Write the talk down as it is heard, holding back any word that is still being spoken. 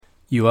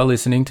You are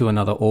listening to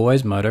another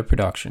Always Moto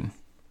production.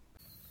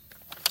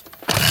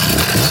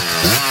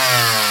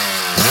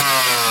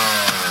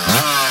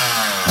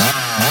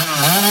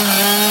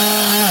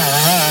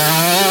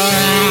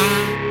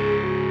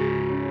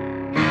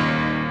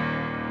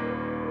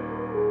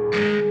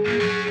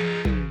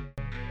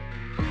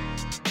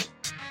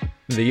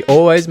 The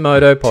Always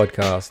Moto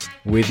podcast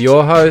with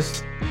your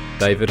host,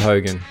 David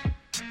Hogan.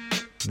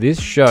 This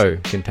show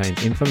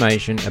contains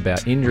information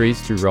about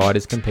injuries to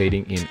riders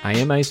competing in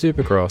AMA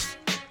Supercross,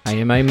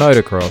 AMA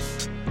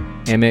Motocross,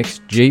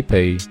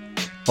 MXGP,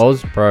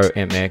 Oz Pro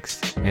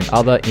MX, and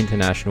other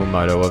international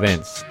moto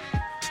events.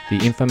 The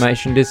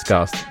information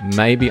discussed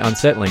may be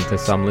unsettling to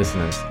some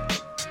listeners.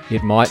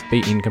 It might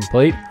be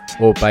incomplete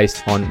or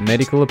based on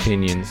medical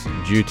opinions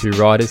due to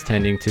riders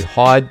tending to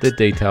hide the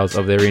details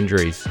of their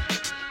injuries.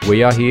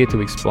 We are here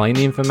to explain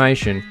the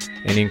information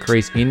and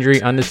increase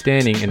injury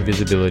understanding and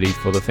visibility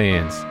for the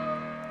fans.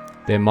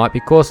 There might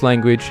be coarse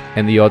language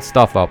and the odd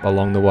stuff up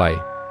along the way.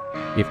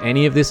 If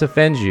any of this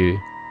offends you,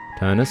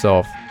 turn us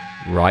off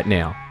right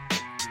now.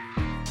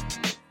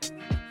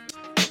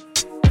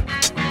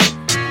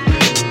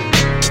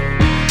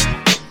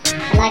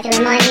 I'd like to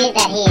remind you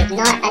that he is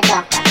not a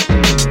doctor.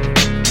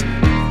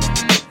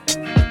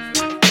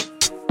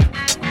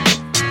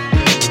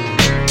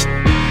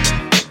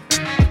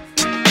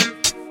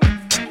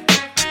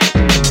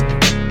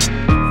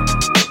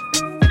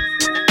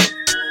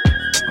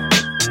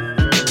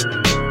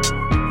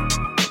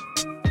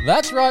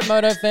 That's right,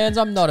 Moto fans,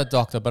 I'm not a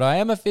doctor, but I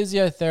am a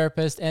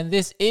physiotherapist, and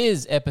this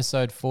is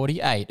episode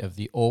 48 of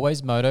the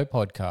Always Moto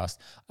podcast.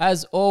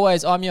 As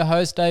always, I'm your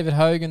host, David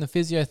Hogan, the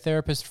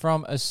physiotherapist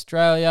from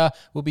Australia.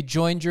 We'll be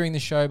joined during the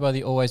show by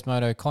the Always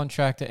Moto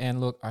contractor, and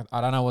look,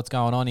 I don't know what's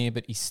going on here,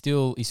 but he's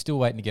still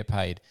waiting to get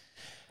paid.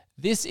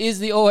 This is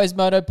the Always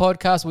Moto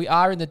podcast. We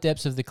are in the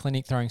depths of the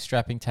clinic throwing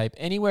strapping tape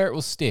anywhere it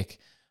will stick.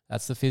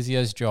 That's the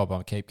physio's job,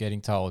 I keep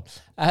getting told.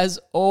 As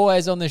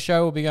always on the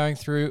show, we'll be going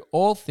through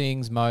all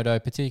things moto,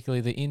 particularly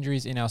the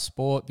injuries in our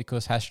sport,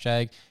 because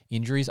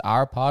 #injuries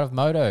are a part of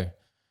moto.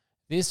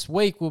 This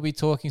week, we'll be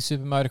talking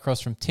Super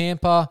Motocross from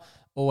Tampa,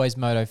 Always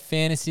Moto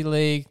Fantasy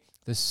League,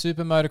 the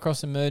Super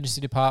Motocross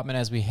Emergency Department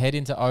as we head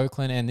into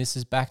Oakland, and this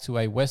is back to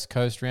a West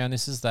Coast round.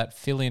 This is that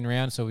fill-in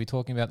round, so we'll be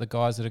talking about the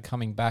guys that are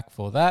coming back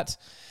for that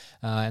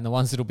and the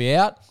ones that will be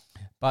out.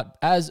 But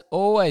as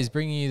always,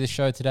 bringing you the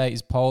show today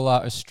is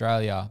Polar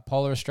Australia.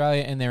 Polar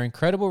Australia and their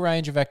incredible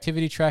range of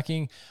activity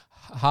tracking,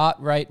 heart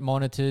rate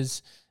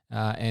monitors,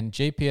 and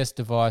GPS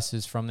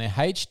devices, from their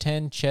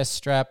H10 chest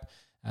strap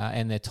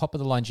and their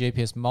top-of-the-line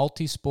GPS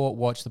multi-sport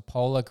watch, the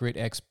Polar Grit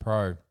X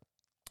Pro.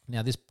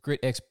 Now, this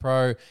Grit X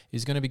Pro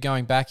is going to be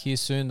going back here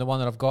soon, the one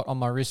that I've got on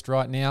my wrist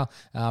right now,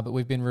 but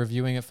we've been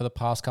reviewing it for the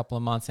past couple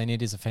of months, and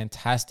it is a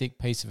fantastic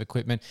piece of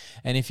equipment.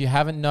 And if you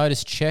haven't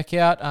noticed, check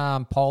out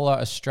Polar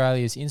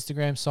Australia's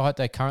Instagram site.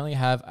 They currently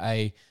have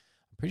I'm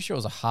pretty sure it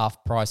was a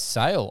half-price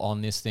sale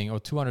on this thing,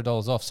 or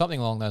 $200 off, something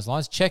along those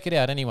lines. Check it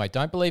out anyway.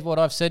 Don't believe what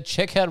I've said.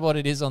 Check out what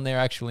it is on their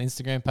actual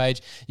Instagram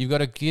page. You've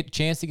got a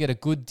chance to get a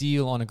good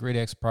deal on a Grit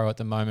X Pro at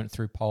the moment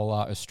through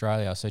Polar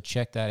Australia, so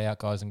check that out,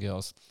 guys and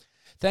girls.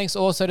 Thanks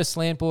also to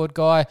Slantboard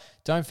Guy.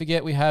 Don't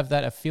forget we have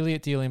that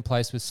affiliate deal in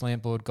place with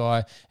Slantboard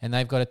Guy, and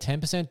they've got a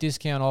 10%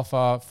 discount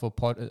offer for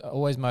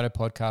Always Moto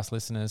podcast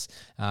listeners,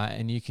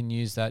 and you can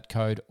use that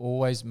code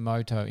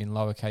ALWAYSMOTO in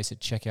lowercase at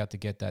checkout to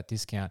get that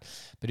discount.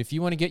 But if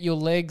you want to get your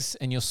legs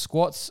and your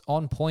squats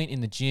on point in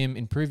the gym,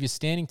 improve your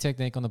standing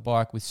technique on the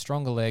bike with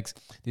stronger legs,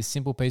 this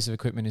simple piece of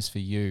equipment is for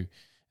you.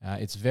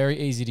 It's very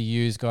easy to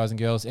use, guys and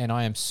girls, and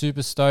I am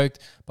super stoked.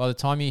 By the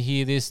time you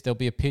hear this, there'll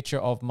be a picture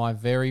of my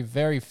very,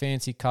 very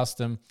fancy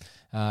custom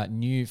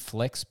new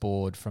flex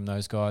board from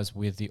those guys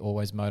with the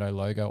Always Moto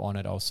logo on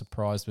it. I was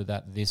surprised with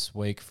that this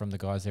week from the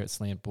guys there at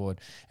Slantboard.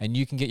 And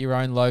you can get your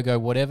own logo,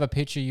 whatever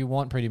picture you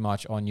want pretty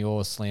much on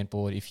your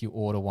Slantboard if you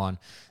order one.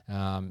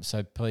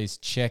 So please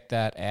check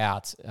that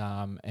out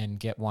and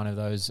get one of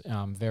those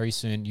very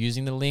soon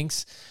using the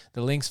links.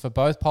 The links for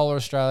both Polar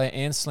Australia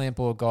and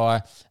Slantboard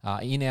Guy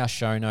are in our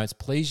show notes.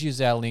 Please use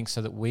our links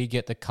so that we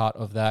get the cut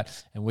of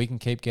that and we can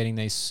keep getting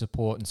these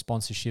support and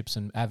sponsorships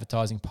and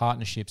advertising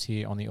partnerships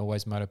here on the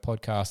Always Moto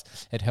podcast.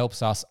 It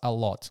helps us a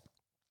lot.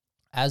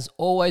 As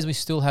always, we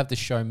still have the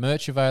show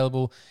merch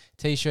available.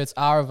 T-shirts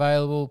are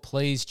available.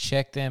 Please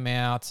check them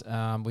out.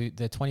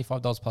 They're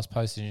 $25 plus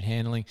postage and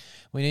handling.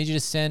 We need you to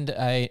send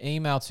an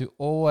email to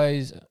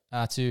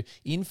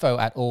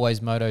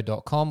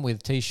info@alwaysmoto.com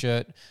with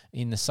T-shirt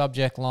in the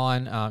subject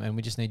line, and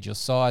we just need your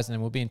size, and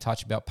then we'll be in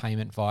touch about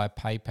payment via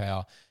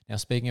PayPal. Now,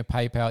 speaking of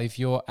PayPal, if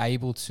you're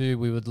able to,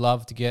 we would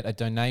love to get a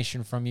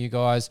donation from you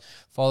guys.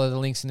 Follow the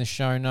links in the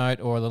show note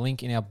or the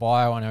link in our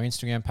bio on our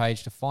Instagram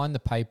page to find the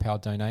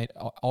PayPal donate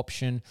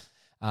option.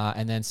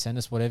 and then send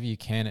us whatever you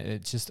can.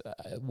 It's just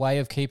a way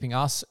of keeping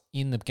us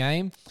in the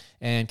game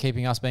and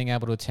keeping us being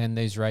able to attend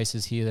these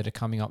races here that are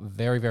coming up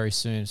very, very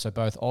soon. So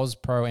both Oz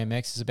Pro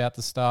MX is about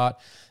to start,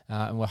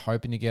 and we're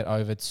hoping to get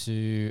over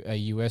to a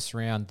US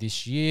round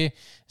this year.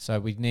 So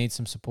we need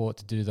some support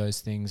to do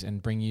those things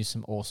and bring you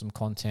some awesome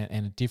content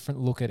and a different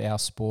look at our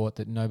sport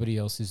that nobody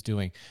else is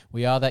doing.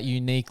 We are that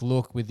unique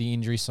look with the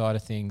injury side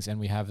of things, and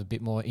we have a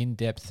bit more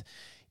in-depth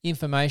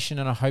information,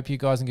 and I hope you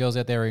guys and girls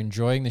out there are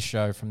enjoying the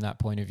show from that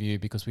point of view,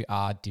 because we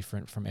are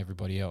different from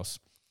everybody else.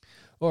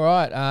 All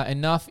right,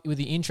 enough with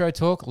the intro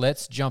talk.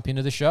 Let's jump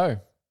into the show.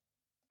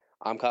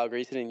 I'm Kyle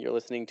Greason, and you're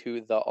listening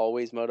to the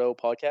Always Moto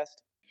podcast.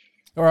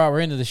 All right,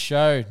 we're into the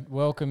show.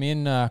 Welcome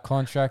in,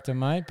 contractor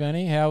mate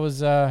Benny. How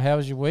was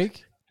your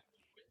week?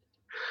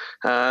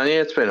 Yeah,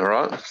 it's been all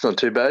right. It's not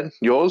too bad.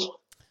 Yours?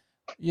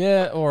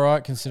 Yeah, all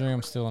right, considering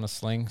I'm still on a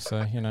sling.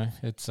 So,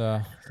 it's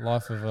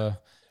life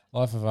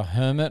of a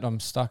hermit. I'm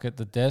stuck at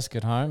the desk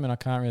at home, and I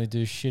can't really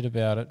do shit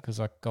about it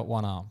because I got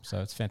one arm. So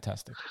it's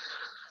fantastic.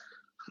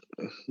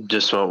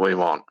 Just what we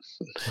want.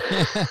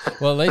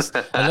 Well,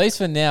 at least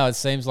for now, it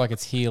seems like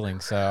it's healing.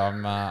 So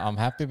I'm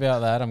happy about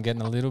that. I'm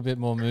getting a little bit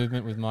more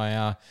movement with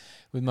my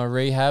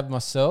rehab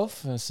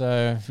myself.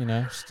 So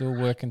still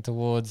working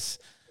towards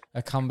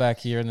a comeback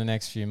here in the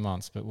next few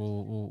months, but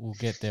we'll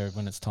get there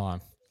when it's time.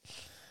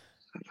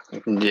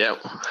 Yep.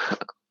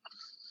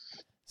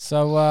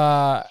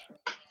 So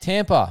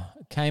Tampa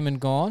came and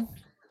gone.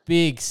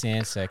 Big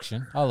sand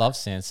section. I love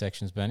sand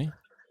sections, Benny.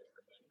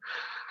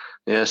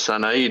 Yes, I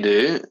know you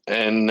do.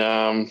 And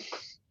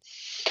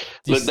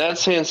look, that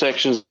sand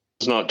section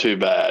is not too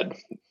bad.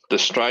 The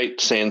straight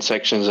sand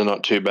sections are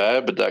not too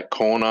bad, but that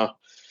corner,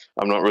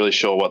 I'm not really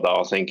sure what they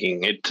were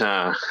thinking. It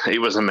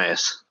was a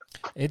mess.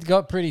 It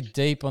got pretty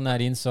deep on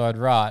that inside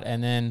right,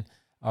 and then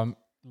I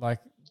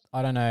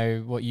don't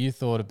know what you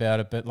thought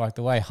about it, but like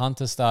the way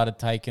Hunter started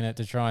taking it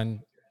to try and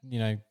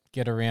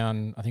get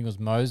around, I think it was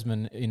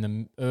Mosman in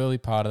the early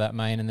part of that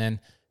main, and then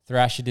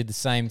Thrasher did the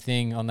same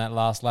thing on that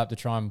last lap to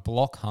try and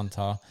block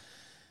Hunter.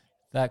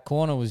 That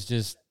corner was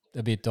just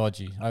a bit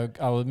dodgy.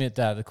 I'll admit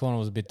that the corner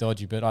was a bit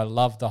dodgy, but I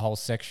loved the whole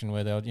section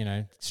where they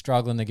were,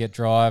 struggling to get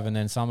drive, and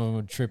then some of them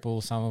would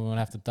triple, some of them would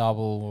have to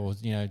double, or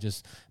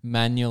just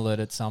manual it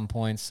at some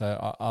points.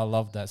 So I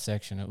loved that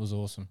section. It was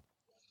awesome.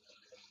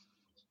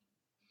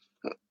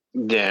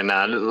 Yeah,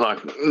 no,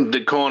 like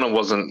the corner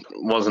wasn't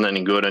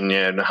any good,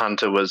 and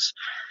Hunter was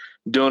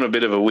doing a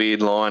bit of a weird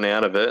line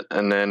out of it,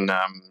 and then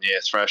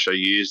Thrasher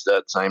used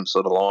that same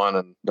sort of line,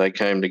 and they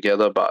came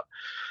together. But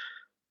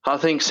I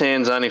think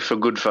sand's only for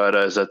good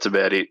photos. That's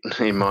about it,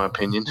 in my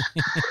opinion.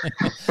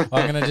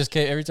 I'm gonna just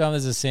keep every time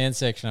there's a sand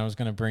section, I was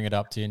gonna bring it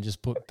up to you and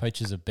just put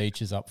pictures of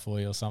beaches up for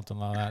you or something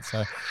like that.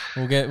 So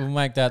we'll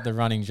make that the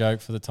running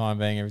joke for the time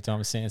being. Every time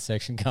a sand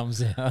section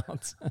comes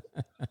out.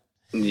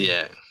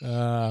 Yeah.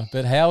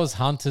 But how was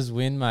Hunter's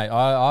win, mate?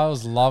 I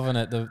was loving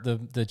it.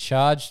 The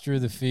charge through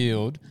the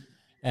field,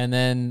 and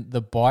then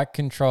the bike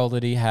control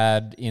that he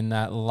had in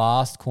that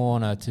last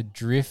corner to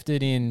drift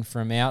it in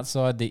from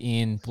outside the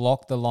in,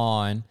 block the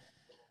line,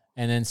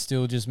 and then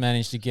still just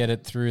managed to get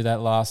it through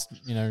that last,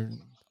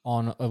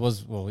 on it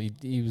was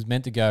he was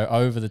meant to go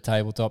over the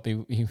tabletop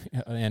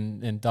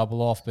and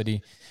double off, but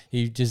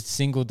he just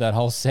singled that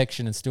whole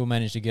section and still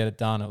managed to get it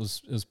done. It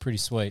was pretty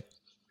sweet.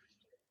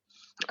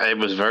 It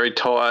was very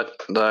tight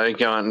though,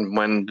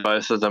 when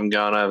both of them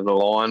going over the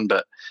line,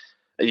 but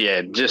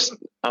yeah, just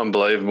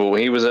unbelievable.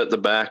 He was at the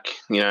back,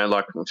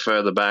 like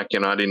further back,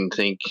 and I didn't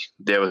think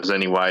there was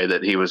any way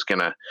that he was going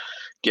to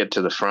get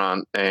to the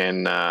front.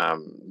 And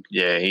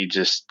he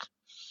just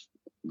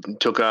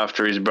took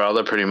after his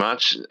brother pretty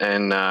much.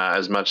 And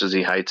as much as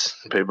he hates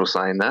people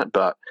saying that,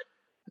 but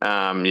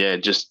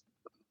just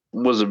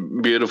was a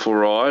beautiful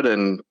ride.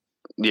 And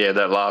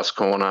that last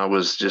corner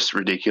was just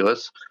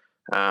ridiculous.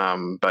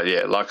 But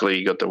luckily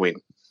he got the win.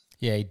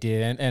 Yeah, he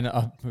did. And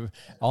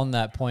on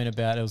that point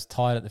about it was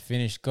tight at the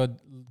finish, good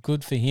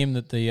for him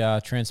that the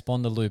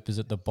transponder loop is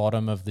at the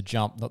bottom of the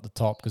jump, not the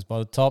top, because by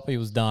the top he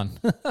was done.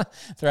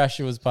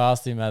 Thrasher was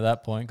past him at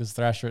that point because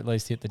Thrasher at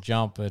least hit the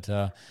jump,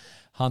 but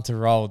Hunter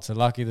rolled. So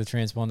lucky the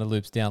transponder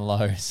loop's down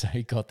low, so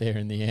he got there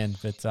in the end.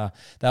 But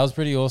that was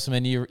pretty awesome.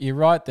 And you're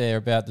right there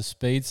about the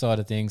speed side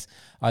of things.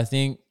 I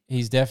think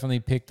he's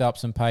definitely picked up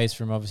some pace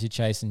from obviously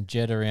chasing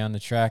Jet around the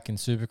track in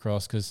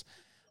Supercross, because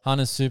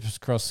Hunter's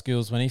Supercross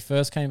skills, when he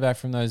first came back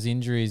from those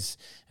injuries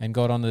and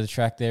got onto the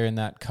track there in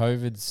that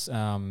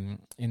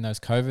in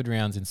those COVID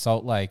rounds in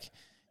Salt Lake,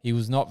 he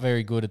was not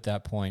very good at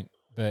that point.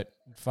 But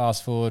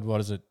fast forward,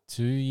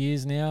 3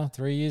 years now,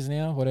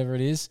 whatever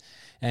it is,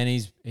 and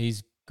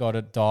he's got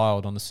it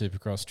dialed on the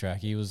Supercross track.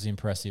 He was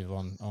impressive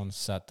on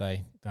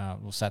Saturday,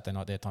 Saturday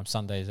night their time,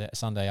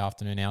 Sunday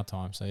afternoon our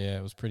time. So yeah,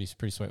 it was pretty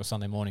sweet. Or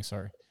Sunday morning,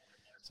 sorry.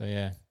 So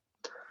yeah.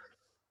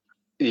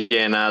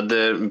 Yeah,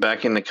 no,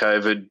 back in the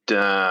COVID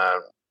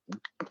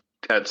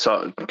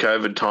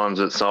COVID times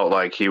at Salt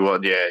Lake, he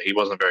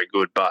wasn't very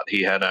good, but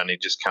he had only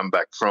just come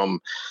back from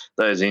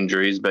those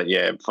injuries. But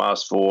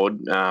fast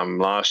forward,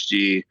 last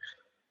year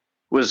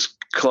was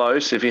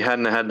close. If he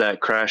hadn't had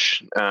that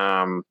crash,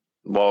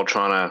 while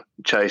trying to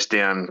chase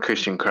down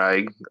Christian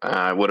Craig.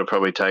 Would have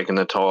probably taken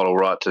the title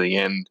right to the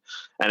end,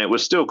 and it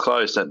was still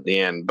close at the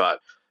end. But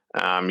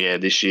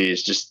this year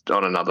is just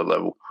on another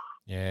level.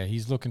 Yeah,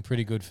 he's looking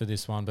pretty good for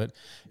this one, but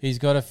he's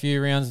got a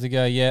few rounds to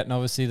go yet, and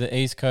obviously the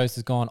East Coast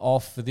has gone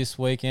off for this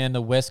weekend.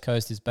 The West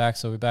Coast is back,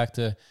 so we're back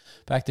to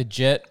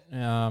Jet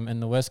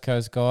and the West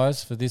Coast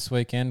guys for this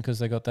weekend because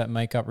they got that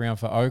makeup round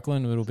for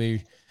Oakland. We'll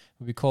be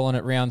calling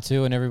it round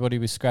 2, and everybody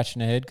will be scratching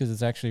their head because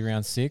it's actually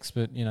round 6.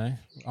 But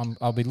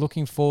I'll be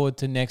looking forward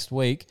to next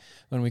week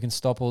when we can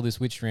stop all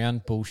this which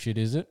round bullshit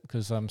is it,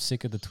 because I'm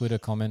sick of the Twitter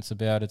comments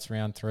about it's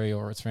round 3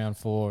 or it's round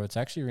 4. It's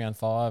actually round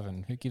 5,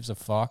 and who gives a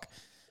fuck?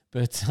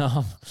 But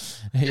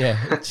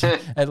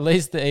at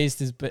least the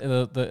East is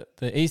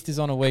the East is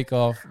on a week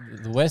off.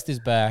 The West is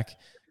back,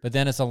 but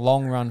then it's a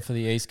long run for the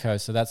East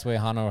Coast. So that's where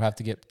Hunter will have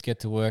to get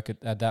to work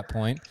at that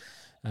point.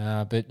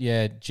 But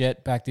yeah,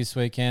 Jet back this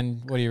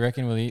weekend. What do you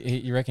reckon?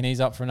 You reckon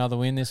he's up for another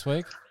win this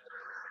week?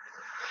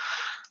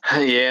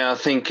 Yeah, I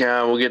think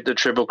we'll get the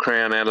Triple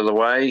Crown out of the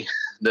way.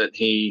 That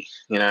he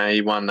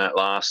won that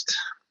last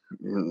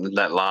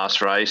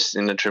race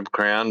in the Triple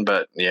Crown.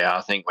 But yeah,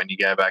 I think when you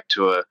go back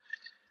to a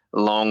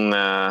long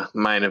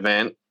main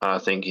event, I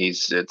think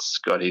it's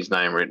got his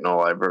name written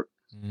all over it.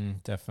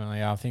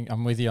 Definitely. I think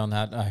I'm with you on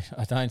that.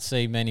 I don't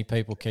see many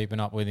people keeping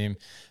up with him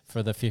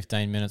for the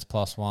 15 minutes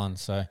plus one.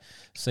 So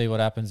see what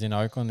happens in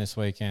Oakland this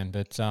weekend.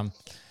 But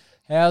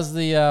how's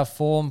the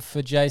form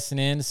for Jason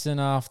Anderson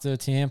after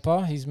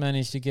Tampa? He's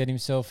managed to get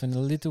himself in a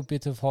little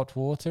bit of hot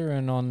water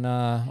and on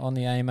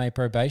the AMA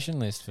probation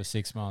list for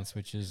 6 months,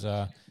 which is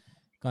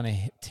going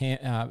to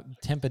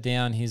temper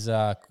down his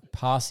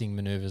passing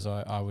manoeuvres,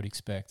 I would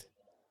expect.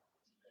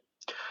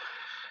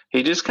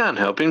 He just can't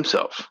help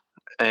himself.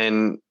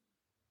 And,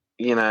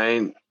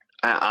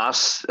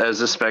 us as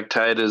the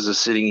spectators are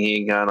sitting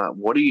here going,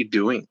 what are you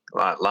doing?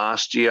 Like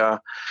last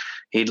year,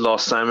 he'd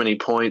lost so many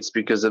points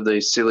because of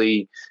these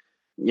silly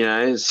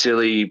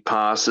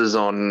passes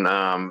on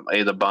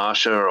either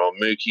Barsha or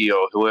Mookie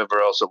or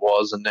whoever else it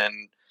was. And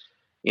then,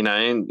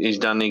 he's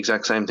done the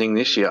exact same thing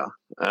this year.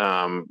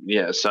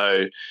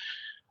 So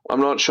I'm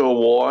not sure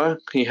why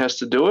he has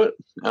to do it.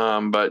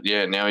 But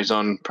yeah, now he's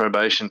on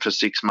probation for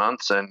 6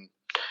 months, and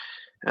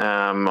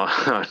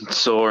I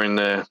saw in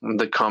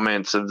the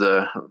comments of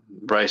the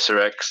Racer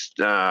X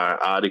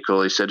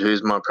article, he said,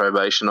 "Who's my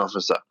probation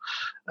officer?"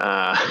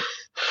 I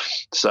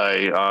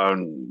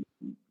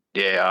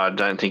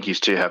don't think he's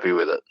too happy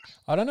with it.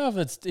 I don't know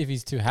if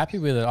he's too happy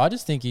with it. I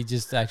just think he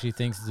just actually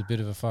thinks it's a bit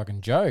of a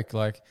fucking joke.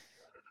 Like,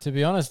 to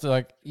be honest,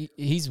 like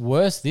he's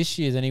worse this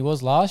year than he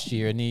was last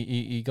year, and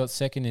he got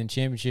second in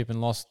championship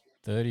and lost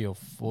 30 or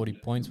 40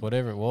 points,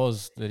 whatever it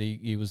was that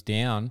he was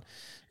down.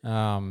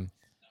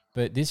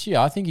 But this year,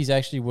 I think he's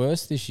actually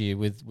worse this year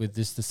with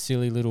this the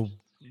silly little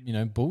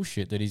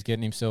bullshit that he's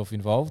getting himself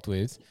involved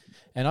with.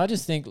 And I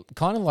just think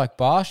kind of like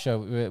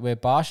Barsha, where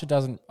Barsha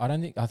doesn't.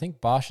 I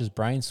think Barsha's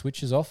brain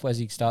switches off as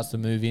he starts to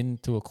move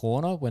into a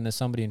corner when there's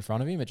somebody in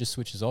front of him. It just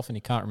switches off, and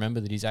he can't remember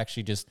that he's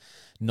actually just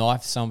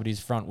knifed somebody's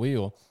front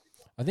wheel.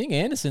 I think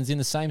Anderson's in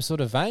the same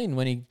sort of vein.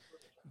 When he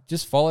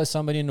just follows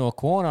somebody into a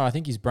corner, I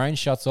think his brain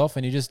shuts off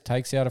and he just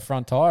takes out a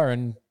front tire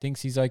and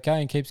thinks he's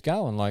okay and keeps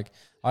going. Like,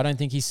 I don't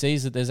think he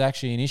sees that there's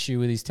actually an issue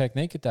with his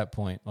technique at that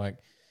point. Like,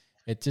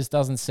 it just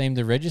doesn't seem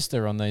to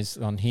register on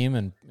him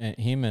and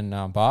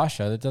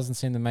Barsha. That doesn't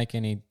seem to make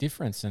any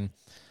difference. And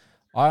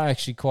I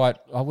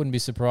wouldn't be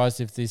surprised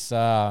if this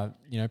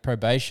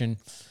probation,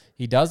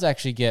 he does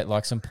actually get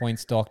like some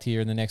points docked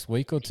here in the next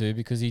week or two,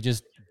 because he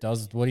just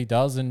does what he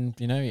does and,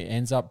 he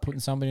ends up putting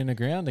somebody in the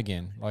ground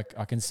again. Like,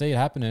 I can see it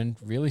happening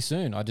really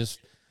soon. I just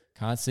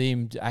can't see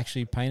him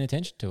actually paying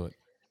attention to it.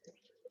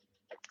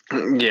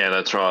 Yeah,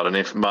 that's right. And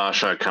if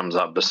Barsha comes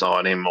up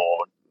beside him, or,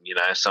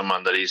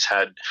 someone that he's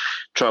had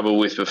trouble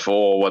with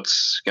before,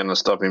 what's going to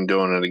stop him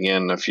doing it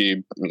again?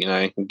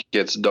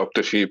 Gets docked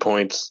a few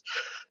points.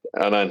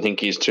 I don't think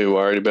he's too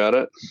worried about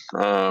it.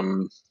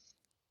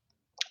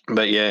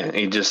 But yeah,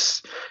 he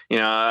just,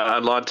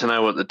 I'd like to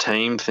know what the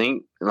team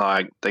think.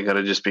 Like, they got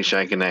to just be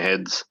shaking their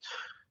heads,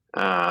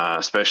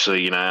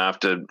 especially,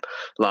 after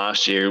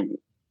last year,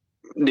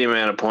 the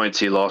amount of points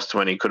he lost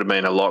when he could have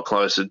been a lot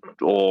closer,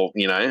 or,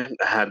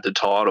 had the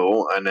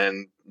title. And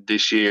then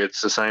this year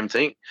it's the same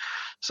thing.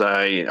 So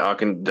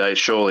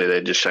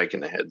they're just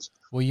shaking their heads.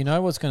 Well, you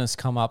know what's going to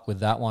come up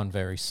with that one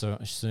very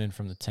soon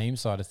from the team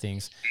side of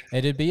things?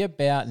 It'd be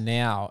about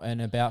now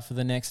and about for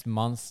the next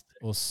month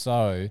or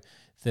so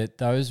that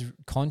those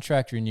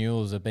contract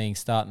renewals are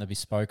starting to be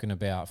spoken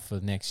about for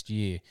next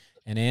year.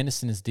 And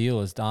Anderson's deal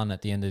is done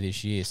at the end of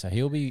this year. So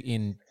he'll be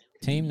in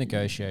team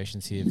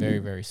negotiations here very,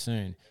 very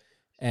soon.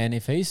 And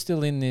if he's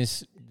still in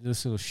this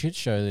little shit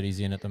show that he's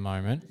in at the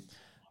moment,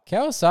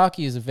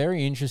 Kawasaki is a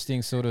very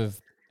interesting sort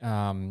of,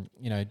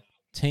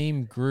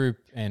 team group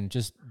and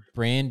just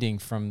branding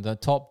from the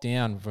top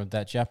down, from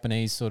that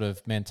Japanese sort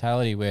of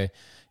mentality where,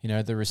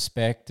 the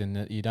respect and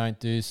that you don't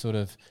do sort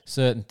of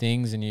certain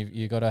things and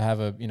you got to have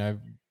a,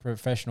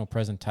 professional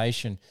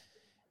presentation.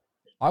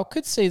 I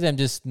could see them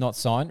just not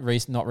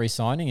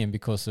re-signing him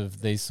because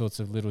of these sorts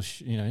of little,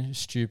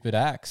 stupid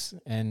acts,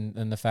 and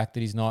the fact that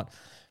he's not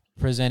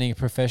presenting a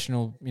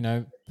professional,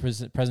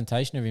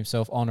 presentation of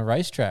himself on a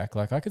racetrack.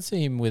 Like, I could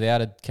see him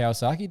without a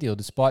Kawasaki deal,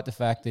 despite the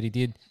fact that he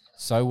did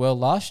so well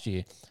last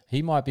year.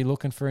 He might be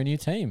looking for a new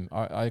team.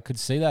 I could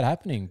see that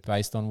happening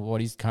based on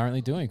what he's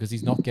currently doing, because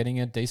he's not getting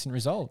a decent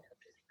result.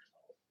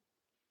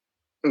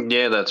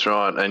 Yeah, that's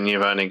right. And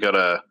you've only got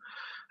to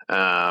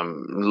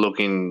look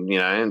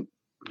in,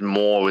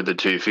 more with the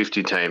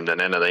 250 team than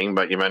anything.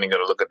 But you've only got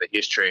to look at the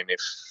history, and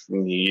if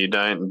you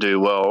don't do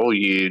well,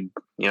 you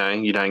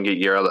don't get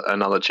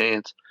another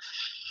chance.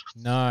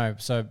 No,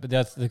 so but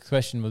that's the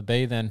question would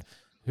be then,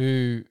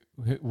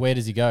 where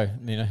does he go?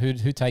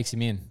 Who takes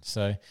him in?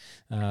 So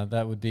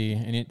that would be,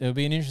 and it'll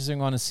be an interesting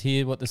one to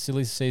hear what the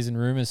silly season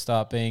rumors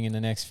start being in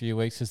the next few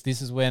weeks, because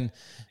this is when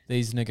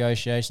these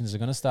negotiations are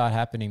going to start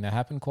happening. They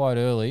happen quite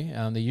early.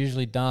 They're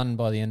usually done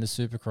by the end of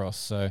Supercross.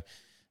 So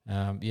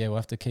we'll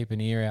have to keep an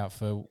ear out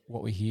for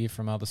what we hear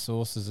from other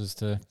sources as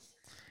to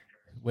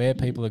where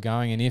people are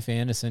going and if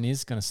Anderson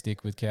is going to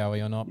stick with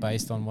Cowie or not,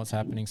 based on what's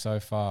happening so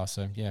far.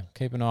 So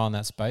keep an eye on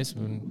that space,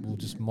 and we'll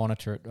just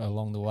monitor it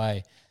along the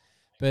way.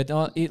 But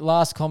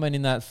last comment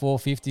in that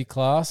 450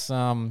 class,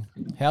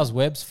 how's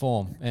Webb's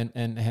form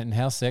and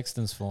how's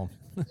Sexton's form?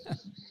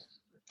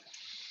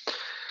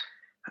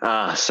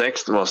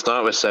 Sexton. Well,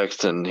 start with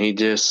Sexton. He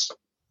just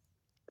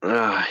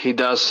he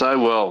does so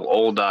well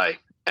all day,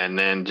 and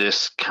then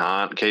just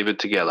can't keep it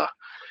together.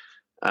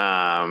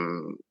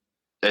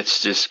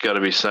 It's just got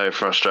to be so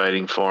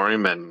frustrating for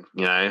him, and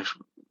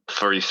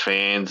for his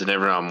fans and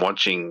everyone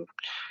watching.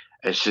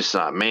 It's just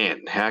like,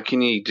 man, how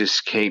can you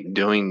just keep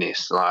doing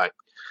this? Like,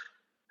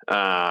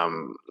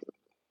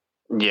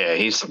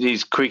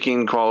 he's quick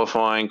in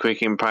qualifying,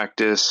 quick in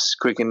practice,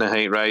 quick in the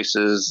heat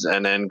races,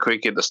 and then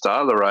quick at the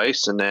start of the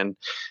race, and then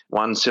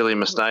one silly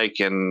mistake,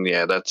 and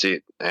that's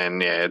it.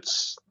 And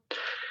it's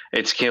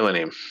killing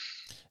him.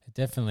 It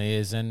definitely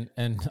is. And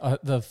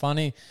the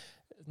funny,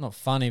 not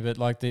funny, but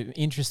like the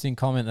interesting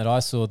comment that I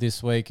saw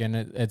this week, and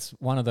it's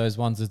one of those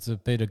ones that's a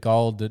bit of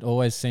gold that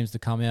always seems to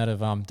come out of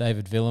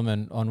David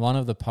Villeman on one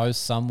of the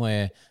posts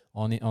somewhere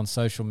on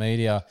social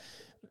media.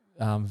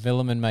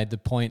 Villeman made the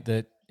point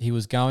that he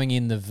was going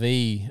in the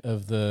V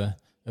of the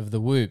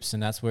whoops,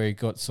 and that's where he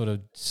got sort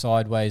of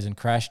sideways and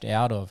crashed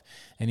out of.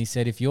 And he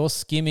said, if you're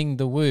skimming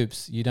the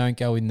whoops, you don't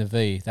go in the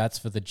V. That's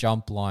for the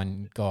jump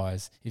line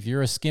guys. If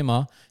you're a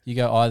skimmer, you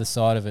go either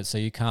side of it, so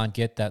you can't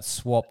get that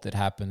swap that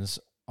happens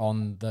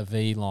on the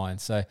V line.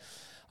 So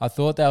I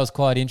thought that was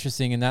quite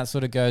interesting, and that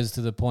sort of goes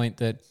to the point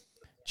that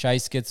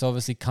Chase gets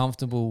obviously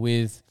comfortable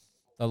with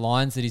the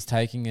lines that he's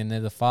taking, and they're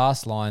the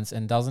fast lines,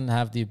 and doesn't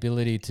have the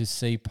ability to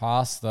see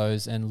past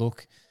those and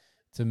look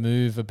to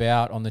move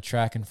about on the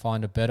track and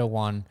find a better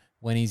one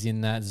when he's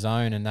in that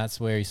zone. And that's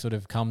where he sort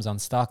of comes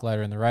unstuck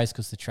later in the race,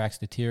 because the track's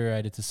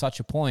deteriorated to such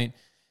a point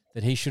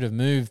that he should have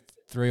moved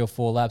 3 or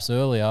 4 laps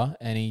earlier,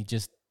 and he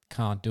just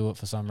can't do it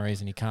for some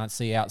reason. He can't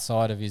see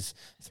outside of his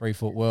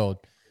 3-foot world.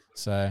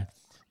 So,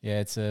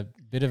 it's a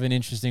bit of an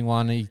interesting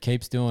one. He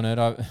keeps doing it.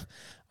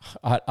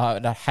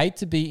 I'd hate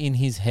to be in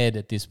his head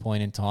at this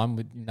point in time,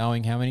 with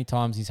knowing how many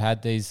times he's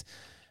had these.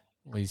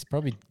 Well, he's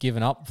probably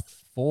given up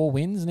 4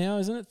 wins now,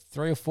 isn't it?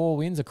 3 or 4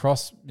 wins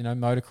across,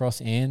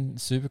 motocross and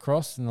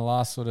supercross in the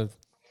last sort of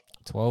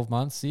 12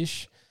 months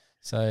ish.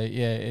 So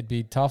it'd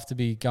be tough to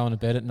be going to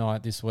bed at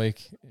night this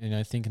week,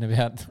 thinking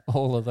about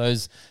all of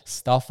those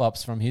stuff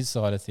ups from his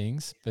side of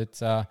things.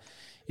 But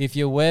if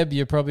you're Webb,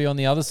 you're probably on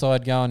the other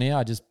side going,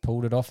 I just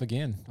pulled it off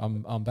again.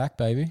 I'm back,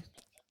 baby.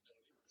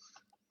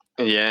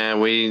 Yeah,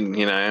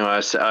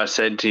 I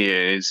said to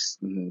you,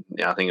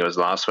 I think it was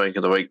last week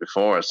or the week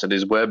before, I said,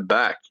 is Webb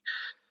back?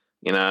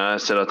 I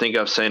said, I think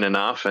I've seen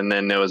enough. And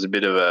then there was a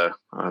bit of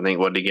I think,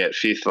 what did he get,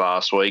 5th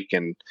last week?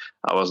 And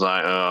I was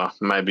like,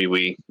 maybe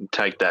we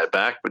take that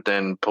back, but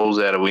then pulls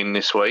out a win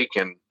this week.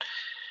 And,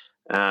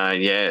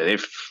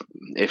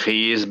 if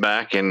he is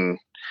back, and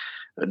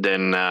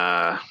then,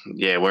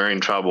 we're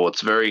in trouble.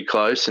 It's very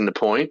close in the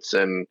points,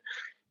 and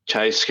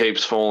Chase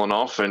keeps falling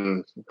off,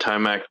 and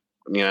Tomac,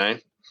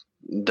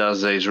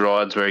 does these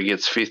rides where he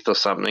gets 5th or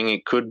something.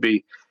 It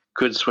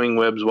could swing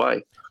Webb's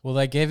way. Well,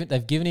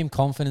 they've given him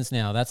confidence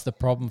now. That's the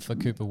problem for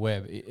Cooper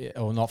Webb,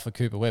 or not for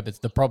Cooper Webb. It's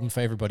the problem for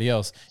everybody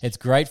else. It's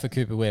great for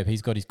Cooper Webb.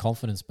 He's got his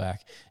confidence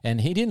back,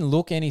 and he didn't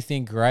look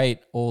anything great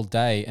all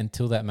day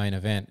until that main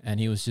event, and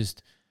he was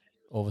just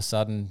all of a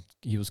sudden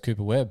he was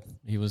Cooper Webb.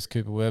 He was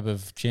Cooper Webb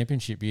of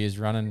championship years,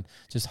 running,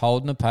 just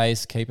holding the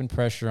pace, keeping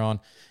pressure on,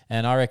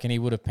 and I reckon he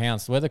would have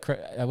pounced.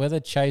 Whether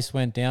Chase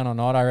went down or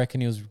not, I reckon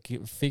he was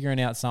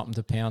figuring out something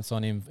to pounce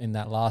on him in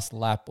that last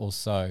lap or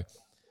so.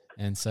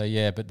 And so,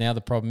 but now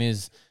the problem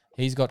is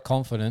he's got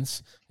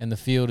confidence, and the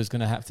field is going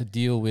to have to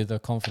deal with a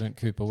confident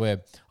Cooper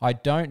Webb. I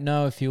don't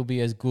know if he'll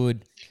be as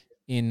good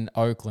in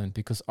Oakland,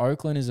 because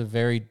Oakland is a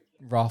very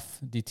rough,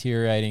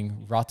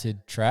 deteriorating,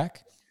 rutted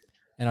track.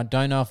 And I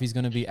don't know if he's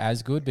going to be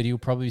as good, but he'll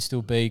probably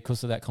still be,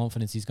 because of that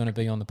confidence, he's going to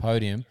be on the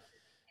podium.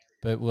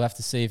 But we'll have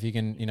to see if he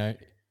can,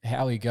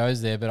 how he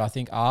goes there. But I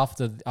think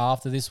after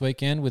this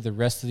weekend, with the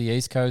rest of the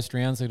East Coast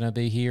rounds, they're going to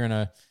be here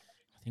I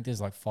think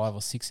there's like 5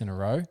 or 6 in a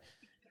row.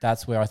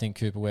 That's where I think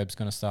Cooper Webb's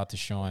going to start to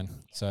shine.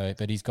 So,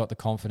 but he's got the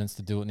confidence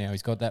to do it now.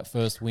 He's got that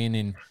first win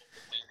in,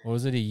 what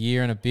was it, a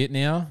year and a bit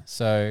now.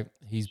 So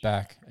he's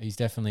back. He's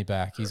definitely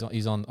back. He's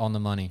on the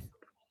money.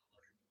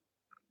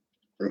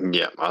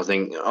 Yeah, I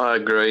think I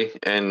agree.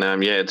 And,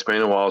 it's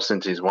been a while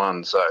since he's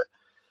won. So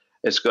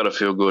it's got to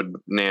feel good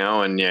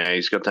now. And,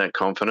 he's got that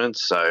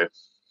confidence. So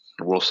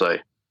we'll see.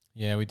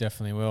 Yeah, we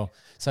definitely will.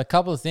 So a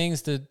couple of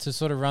things to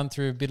sort of run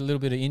through a little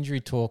bit of injury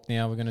talk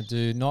now. We're going to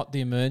do not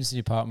the emergency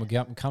department.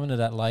 We're coming to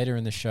that later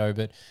in the show,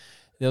 but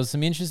there was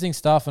some interesting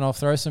stuff, and I'll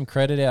throw some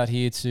credit out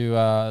here to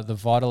the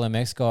Vital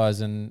MX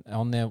guys, and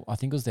on their, I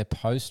think it was their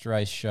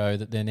post-race show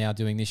that they're now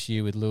doing this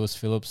year with Lewis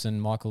Phillips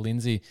and Michael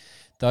Lindsay.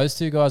 Those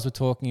two guys were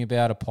talking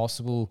about a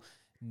possible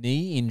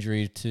knee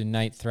injury to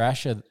Nate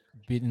Thrasher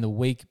in the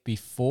week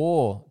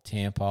before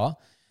Tampa,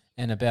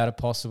 and about a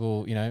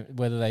possible,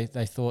 whether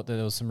they thought that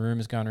there was some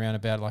rumors going around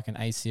about like an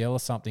ACL or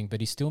something, but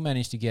he still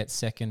managed to get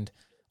second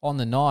on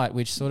the night,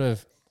 which sort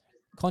of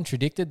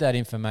contradicted that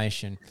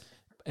information.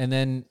 And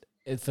then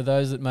for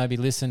those that maybe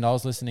listened, I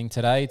was listening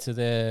today to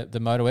the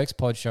Moto X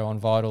pod show on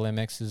Vital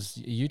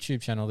MX's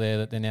YouTube channel there,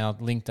 that they're now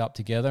linked up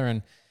together,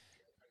 and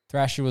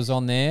Thrasher was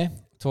on there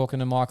talking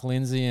to Michael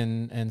Lindsay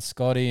and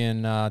Scotty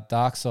and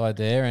Darkside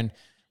there, and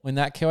when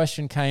that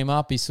question came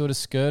up, he sort of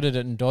skirted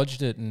it and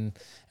dodged it and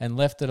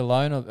left it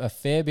alone a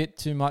fair bit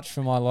too much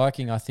for my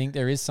liking. I think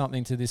there is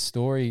something to this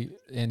story,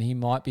 and he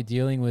might be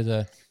dealing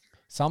with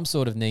some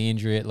sort of knee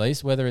injury at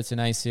least. Whether it's an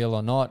ACL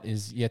or not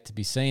is yet to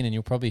be seen, and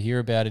you'll probably hear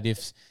about it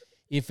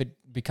if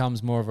it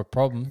becomes more of a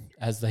problem,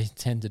 as they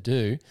tend to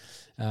do.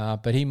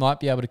 But he might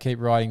be able to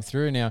keep riding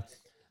through. Now,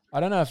 I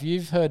don't know if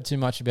you've heard too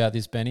much about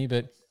this, Benny,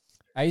 but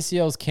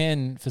ACLs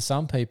can, for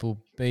some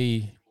people,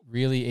 be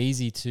really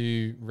easy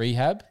to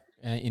rehab.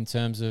 In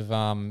terms of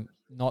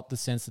not the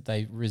sense that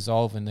they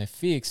resolve and they're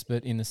fixed,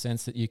 but in the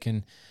sense that you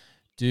can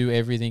do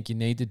everything you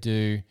need to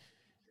do,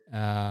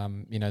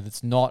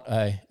 that's not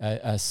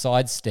a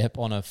sidestep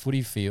on a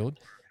footy field.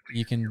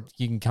 You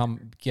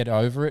can get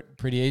over it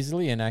pretty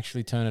easily and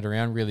actually turn it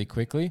around really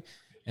quickly.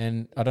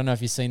 And I don't know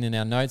if you've seen in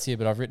our notes here,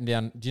 but I've written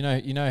down, do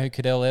you know who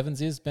Cadell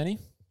Evans is, Benny?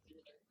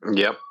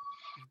 Yep.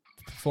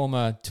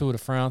 Former Tour de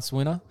France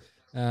winner,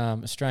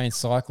 Australian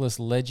cyclist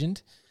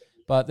legend.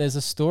 But there's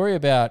a story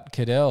about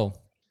Cadell,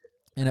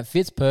 and it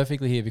fits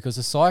perfectly here because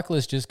the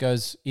cyclist just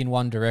goes in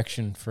one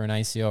direction for an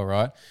ACL,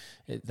 right?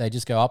 They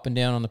just go up and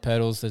down on the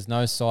pedals. There's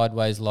no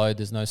sideways load.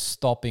 There's no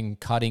stopping,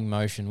 cutting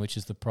motion, which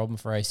is the problem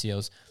for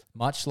ACLs.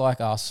 Much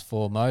like us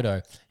for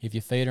moto, if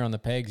your feet are on the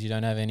pegs, you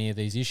don't have any of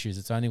these issues.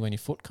 It's only when your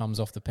foot comes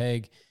off the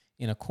peg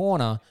in a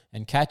corner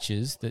and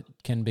catches that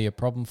can be a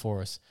problem for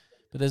us.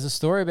 But there's a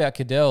story about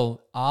Cadell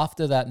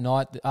after that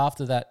night,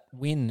 after that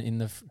win in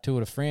the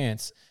Tour de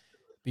France,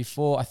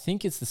 before, I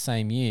think it's the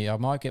same year. I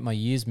might get my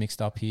years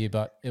mixed up here,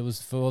 but it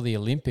was for the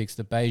Olympics.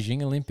 The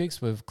Beijing Olympics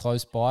were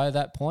close by at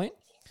that point.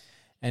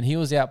 And he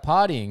was out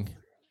partying,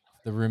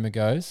 the rumor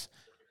goes,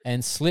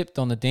 and slipped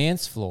on the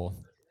dance floor,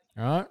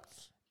 right?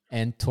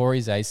 And tore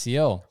his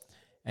ACL.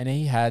 And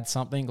he had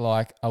something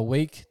like a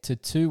week to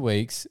 2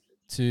 weeks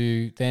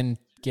to then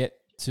get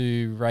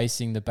to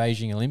racing the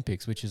Beijing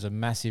Olympics, which is a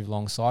massive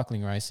long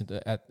cycling race.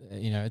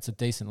 It's a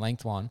decent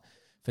length one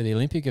for the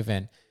Olympic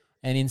event.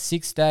 And in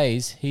 6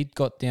 days, he'd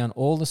got down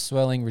all the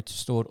swelling,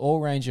 restored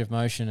all range of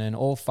motion and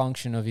all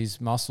function of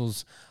his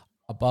muscles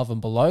above and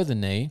below the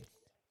knee,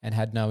 and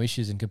had no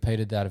issues and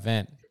competed that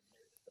event.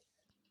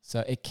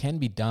 So it can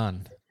be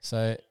done.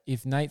 So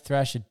if Nate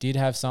Thrasher did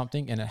have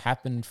something, and it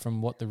happened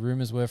from what the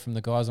rumors were from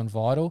the guys on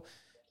Vital,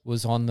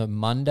 was on the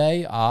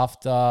Monday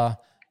after,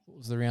 what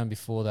was the round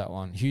before that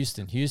one?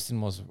 Houston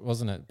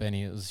wasn't it,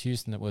 Benny? It was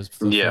Houston that was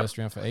for the first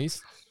round for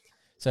East.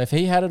 So if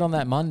he had it on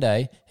that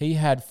Monday, he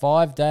had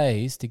 5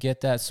 days to get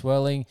that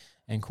swelling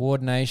and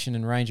coordination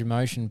and range of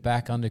motion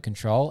back under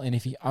control. And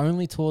if he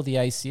only tore the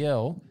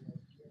ACL,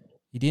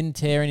 he didn't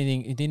tear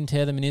anything. He didn't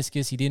tear the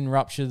meniscus. He didn't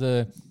rupture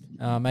the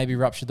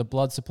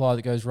blood supply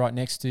that goes right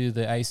next to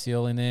the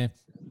ACL in there.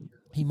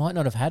 He might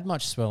not have had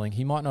much swelling.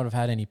 He might not have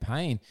had any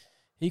pain.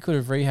 He could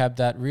have rehabbed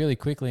that really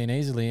quickly and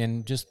easily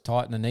and just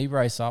tightened the knee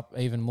brace up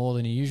even more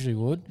than he usually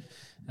would.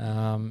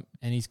 And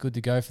he's good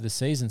to go for the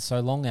season,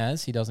 so long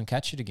as he doesn't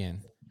catch it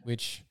again.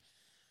 Which,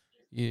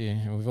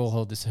 we've all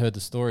heard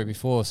the story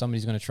before.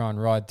 Somebody's going to try and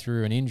ride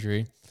through an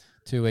injury.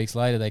 2 weeks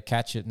later, they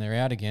catch it and they're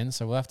out again.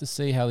 So we'll have to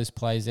see how this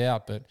plays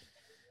out. But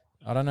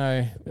I don't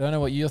know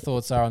what your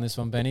thoughts are on this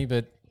one, Benny.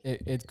 But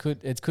it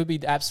could be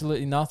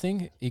absolutely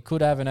nothing. He could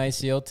have an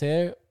ACL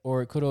tear,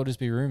 or it could all just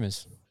be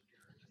rumours.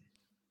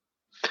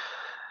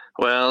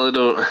 Well,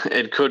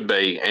 it could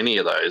be any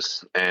of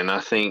those, and I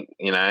think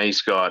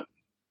he's got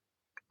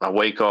a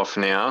week off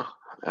now.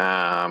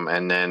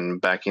 And then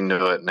back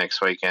into it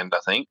next weekend, I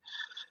think.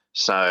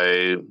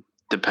 So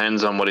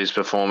depends on what his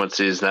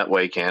performance is that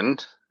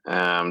weekend.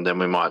 Then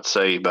we might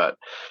see. But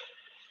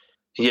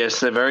yes,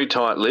 they're very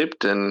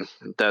tight-lipped, and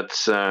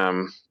that's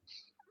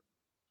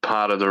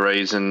part of the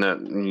reason that,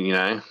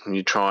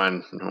 you try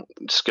and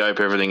scope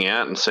everything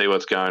out and see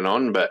what's going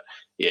on. But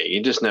yeah,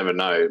 you just never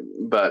know.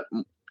 But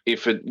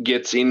if it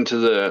gets into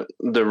the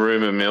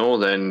rumour mill,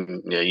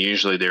 then yeah,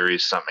 usually there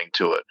is something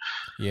to it.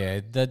 Yeah,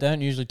 they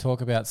don't usually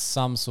talk about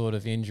some sort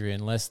of injury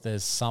unless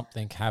there's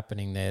something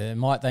happening there.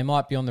 They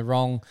might be on the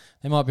wrong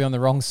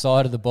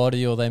side of the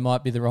body, or they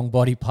might be the wrong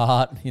body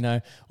part,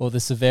 or the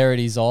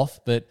severity's off.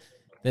 But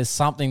there's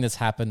something that's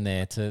happened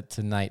there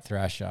to Nate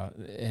Thrasher,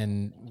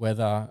 and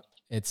whether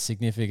it's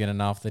significant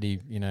enough that he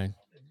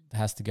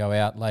has to go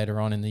out later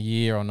on in the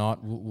year or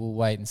not, we'll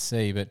wait and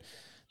see. But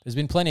there's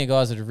been plenty of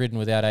guys that have ridden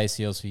without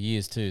ACLs for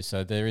years too,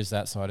 so there is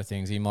that side of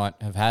things. He might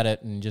have had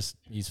it and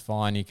he's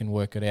fine. He can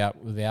work it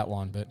out without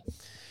one. But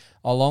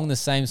along the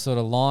same sort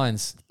of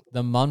lines,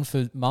 the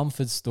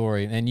Mumford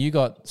story, and you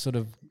got sort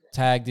of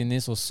tagged in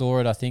this or saw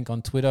it, I think,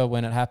 on Twitter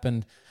when it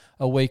happened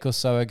a week or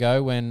so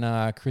ago when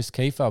Chris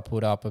Kiefer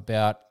put up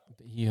about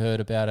he heard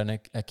about an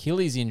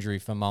Achilles injury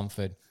for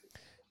Mumford,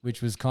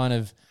 which was kind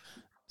of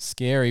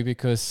scary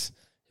because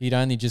he'd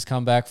only just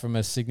come back from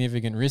a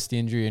significant wrist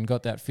injury and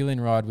got that fill-in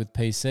ride with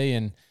PC,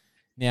 and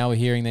now we're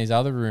hearing these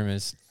other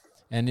rumours.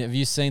 And have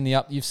you seen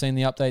you've seen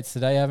the updates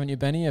today, haven't you,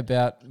 Benny,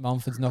 about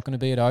Mumford's not going to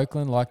be at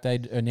Oakland like they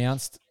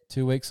announced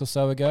 2 weeks or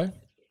so ago?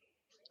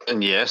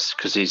 And yes,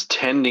 because he's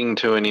tending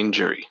to an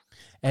injury.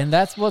 And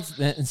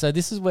so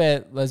this is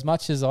where, as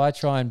much as I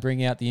try and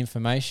bring out the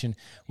information,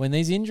 when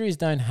these injuries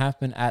don't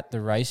happen at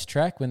the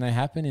racetrack, when they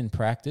happen in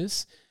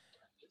practice,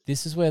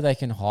 this is where they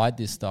can hide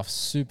this stuff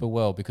super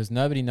well because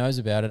nobody knows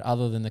about it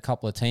other than the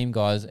couple of team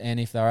guys. And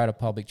if they're at a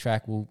public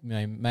track,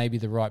 maybe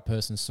the right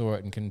person saw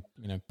it and can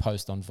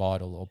post on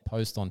Vital or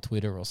post on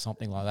Twitter or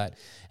something like that,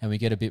 and we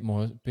get a bit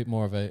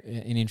more of an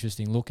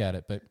interesting look at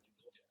it. But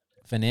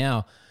for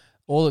now,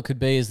 all it could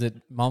be is that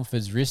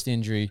Mumford's wrist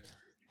injury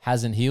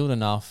hasn't healed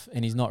enough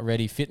and he's not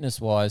ready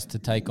fitness-wise to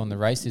take on the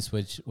race this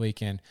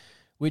weekend,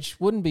 which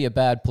wouldn't be a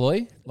bad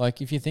ploy.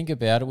 Like, if you think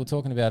about it, we're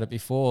talking about it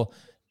before,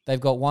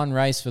 they've got one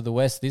race for the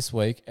West this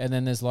week and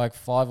then there's like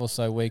 5 or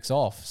so weeks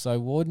off. So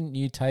wouldn't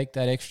you take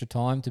that extra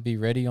time to be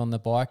ready on the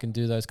bike and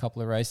do those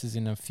couple of races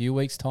in a few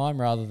weeks' time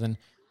rather than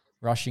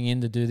rushing in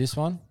to do this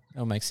one?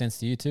 That'll make sense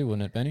to you too,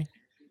 wouldn't it, Benny?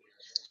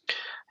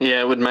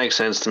 Yeah, it would make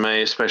sense to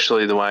me,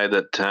 especially the way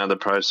that the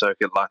pro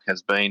circuit luck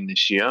has been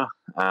this year.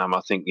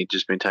 I think you'd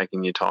just be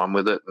taking your time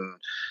with it and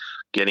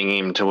getting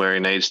him to where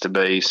he needs to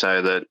be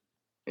so that,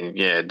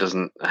 yeah, it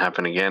doesn't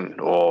happen again.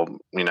 Or,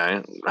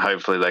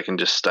 hopefully they can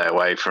just stay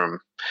away from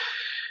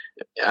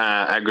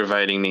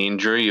aggravating the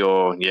injury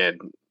or,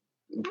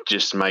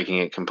 just making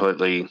it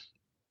completely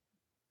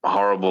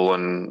horrible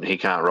and he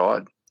can't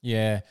ride.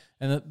 Yeah,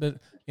 but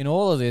in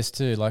all of this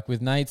too, like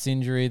with Nate's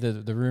injury,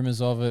 the rumours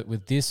of it,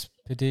 with this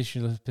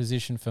particular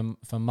position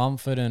for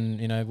Mumford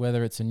and,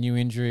 whether it's a new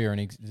injury or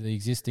the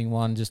existing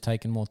one just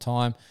taking more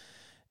time,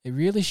 it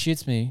really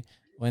shits me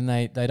when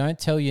they don't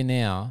tell you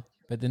now,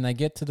 but then they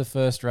get to the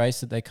first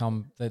race that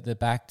they're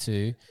back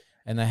to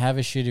and they have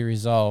a shitty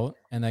result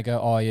and they go,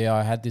 oh yeah,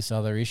 I had this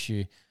other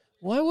issue.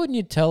 Why wouldn't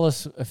you tell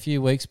us a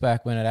few weeks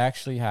back when it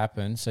actually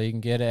happened so you can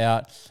get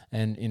out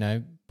and,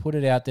 put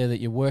it out there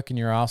that you're working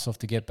your ass off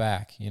to get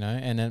back,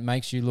 and it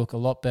makes you look a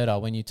lot better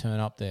when you turn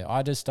up there.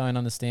 I just don't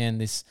understand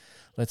this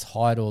let's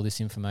hide all this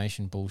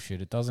information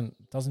bullshit. It doesn't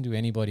do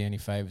anybody any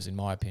favors, in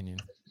my opinion.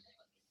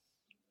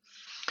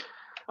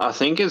 I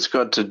think it's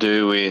got to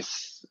do with,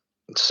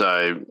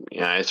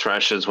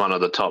 Thrasher's one of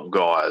the top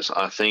guys.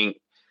 I think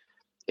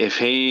if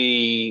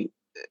he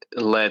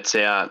lets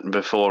out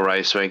before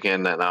race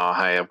weekend that, oh,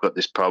 hey, I've got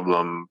this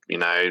problem,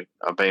 I've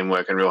been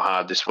working real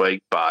hard this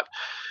week, but,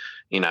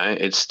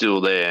 it's still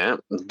there,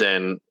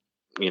 then,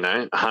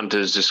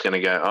 Hunter's just going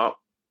to go,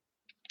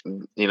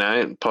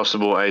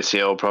 possible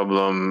ACL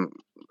problem.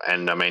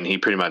 And, I mean, he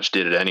pretty much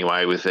did it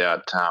anyway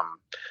without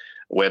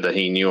whether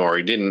he knew or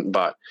he didn't,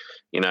 but,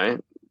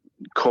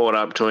 caught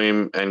up to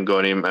him and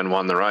got him and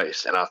won the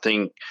race. And I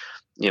think,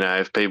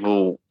 if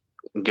people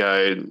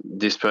go,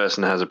 this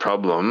person has a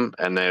problem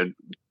and they're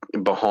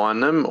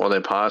behind them or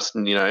they're past,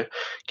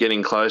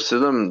 getting close to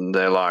them,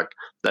 they're like,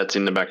 that's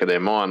in the back of their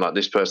mind. Like,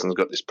 this person's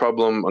got this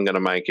problem. I'm going to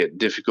make it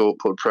difficult,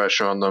 put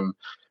pressure on them,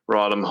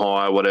 ride them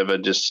high, whatever,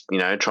 just,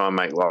 try and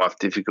make life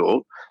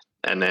difficult.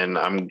 And then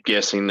I'm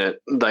guessing that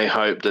they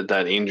hope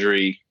that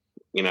injury,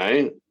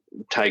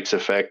 takes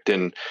effect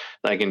and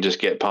they can just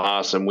get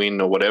past and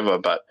win or whatever.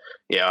 But,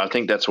 yeah, I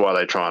think that's why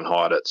they try and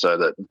hide it so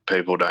that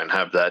people don't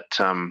have that,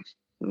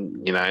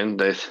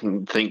 they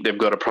think they've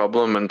got a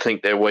problem and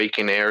think they're weak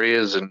in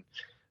areas and,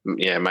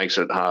 yeah, it makes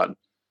it hard.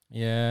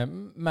 Yeah,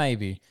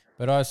 maybe.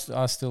 But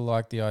I still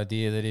like the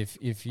idea that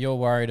if you're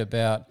worried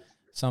about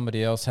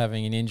somebody else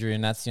having an injury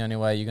and that's the only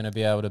way you're going to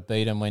be able to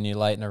beat them when you're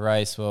late in a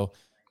race, well,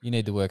 you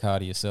need to work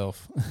harder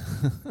yourself.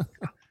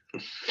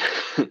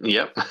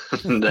 Yep,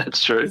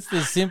 that's true. It's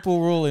the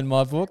simple rule in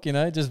my book,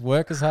 just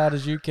work as hard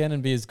as you can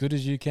and be as good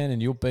as you can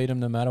and you'll beat them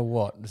no matter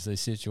what is the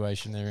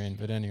situation they're in.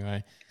 But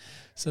anyway,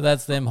 so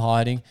that's them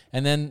hiding.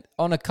 And then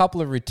on a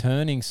couple of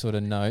returning sort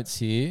of notes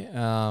here,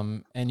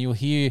 and you'll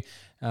hear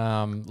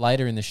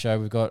Later in the show,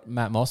 we've got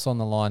Matt Moss on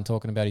the line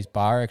talking about his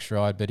Bar X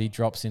ride, but he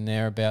drops in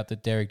there about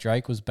that Derek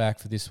Drake was back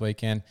for this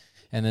weekend,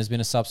 and there's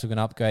been a subsequent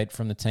update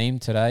from the team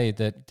today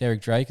that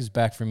Derek Drake is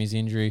back from his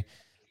injury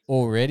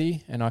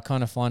already, and I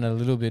kind of find it a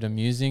little bit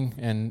amusing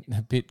and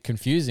a bit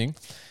confusing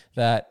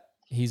that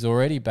he's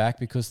already back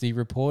because he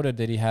reported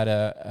that he had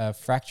a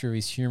fracture of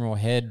his humeral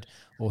head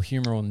or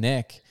humeral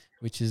neck,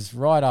 which is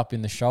right up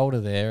in the shoulder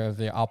there of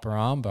the upper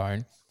arm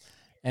bone.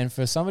 And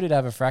for somebody to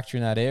have a fracture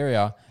in that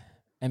area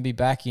and be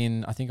back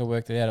in, I think I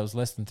worked it out, it was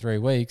less than 3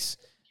 weeks,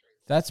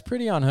 that's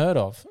pretty unheard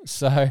of.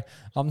 So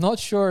I'm not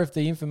sure if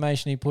the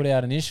information he put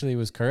out initially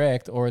was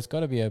correct, or it's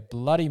got to be a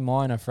bloody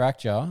minor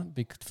fracture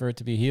for it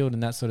to be healed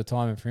in that sort of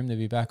time and for him to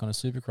be back on a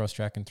Supercross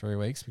track in 3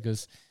 weeks,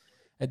 because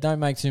it don't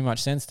make too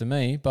much sense to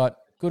me. But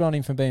good on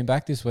him for being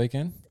back this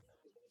weekend.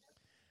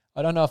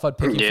 I don't know if I'd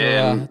pick him for.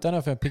 I don't know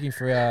if I'm picking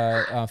for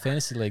our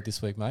fantasy league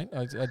this week, mate.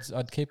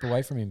 I'd keep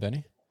away from him,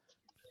 Benny.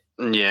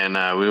 Yeah,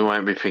 no, we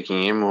won't be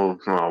picking him.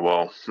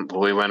 Well,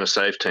 we went a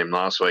safe team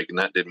last week, and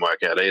that didn't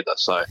work out either.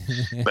 So,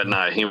 but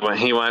no, he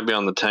won't be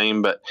on the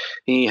team. But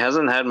he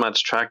hasn't had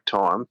much track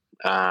time.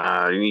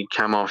 He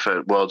came off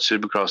at World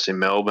Supercross in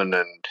Melbourne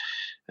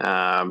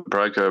and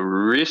broke a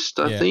wrist,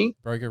 I think.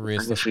 Broke a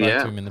wrist. I spoke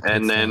to him in the pits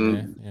and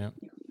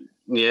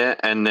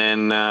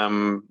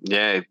then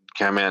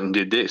came out and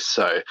did this.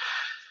 So,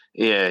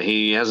 yeah,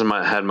 he hasn't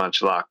had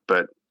much luck.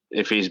 But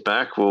if he's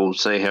back, we'll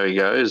see how he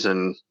goes,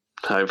 and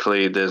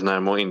hopefully there's no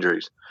more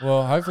injuries.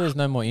 Well, hopefully there's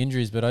no more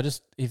injuries, but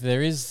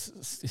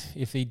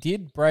if he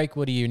did break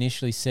what he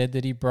initially said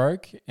that he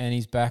broke and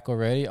he's back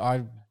already,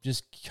 I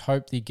just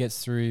hope that he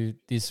gets through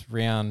this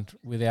round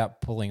without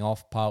pulling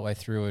off partway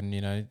through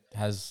and,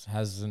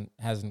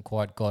 hasn't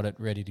quite got it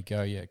ready to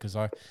go yet, because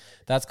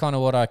that's kind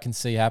of what I can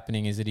see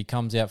happening, is that he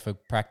comes out for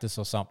practice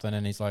or something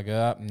and he's like,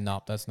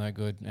 nope, that's no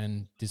good,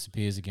 and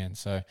disappears again.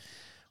 So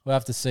we'll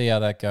have to see how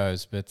that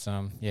goes. But,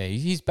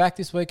 he's back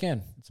this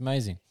weekend. It's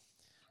amazing.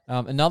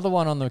 Another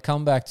one on the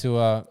comeback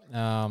to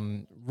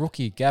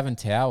rookie Gavin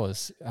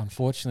Towers,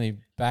 unfortunately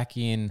back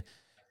in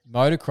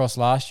motocross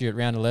last year at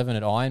round 11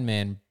 at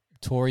Ironman,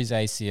 tore his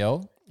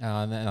ACL.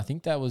 And I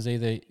think that was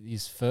either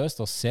his first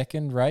or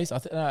second race.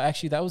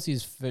 Actually, that was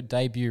his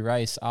debut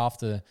race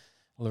after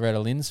Loretta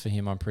Lynn's for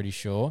him, I'm pretty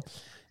sure.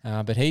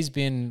 But he's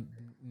been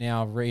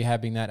now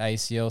rehabbing that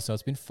ACL. So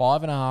it's been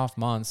 5.5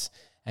 months.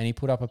 And he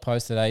put up a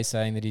post today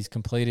saying that he's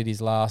completed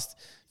his last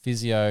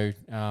physio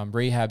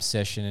rehab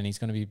session, and he's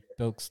going to be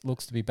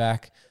looks to be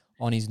back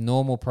on his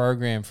normal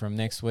program from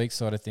next week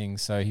sort of thing.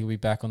 So he'll be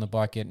back on the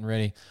bike getting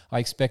ready. I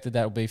expect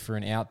that will be for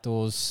an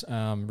outdoors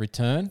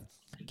return,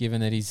 given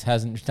that he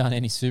hasn't done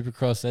any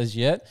Supercross as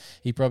yet.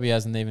 He probably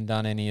hasn't even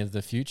done any of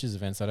the Futures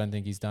events. I don't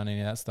think he's done any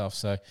of that stuff.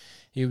 So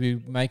he'll be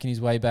making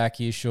his way back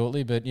here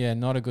shortly. But, yeah,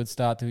 not a good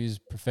start to his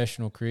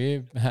professional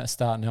career,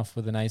 starting off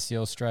with an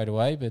ACL straight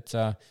away. But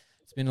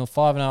it's been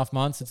 5.5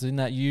 months. It's in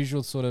that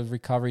usual sort of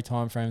recovery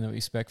time frame that we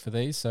expect for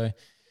these. So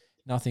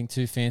nothing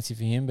too fancy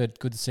for him, but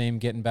good to see him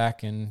getting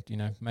back and,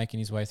 making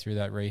his way through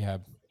that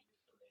rehab.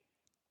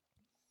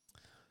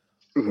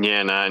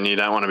 Yeah, no, and you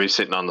don't want to be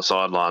sitting on the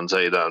sidelines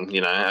either.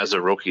 As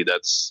a rookie,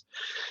 it's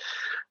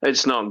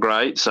not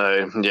great.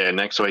 So, yeah,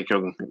 next week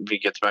if he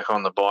gets back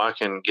on the bike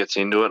and gets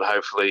into it,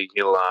 hopefully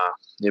he'll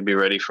be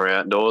ready for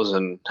outdoors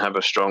and have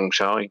a strong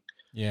showing.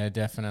 Yeah,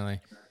 definitely.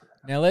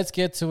 Now let's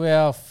get to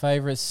our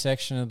favourite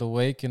section of the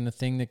week, and the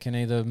thing that can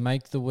either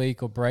make the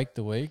week or break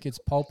the week. It's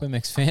Pulp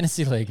MX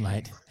Fantasy League,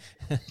 mate.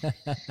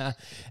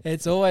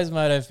 It's always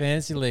Moto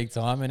Fantasy League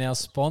time, and our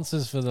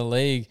sponsors for the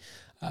league,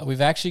 we've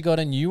actually got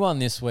a new one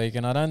this week,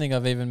 and I don't think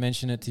I've even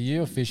mentioned it to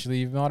you officially.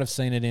 You might have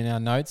seen it in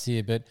our notes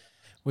here, but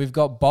we've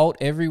got Bolt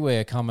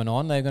Everywhere coming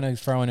on. They're going to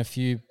throw in a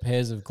few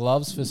pairs of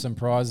gloves for some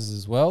prizes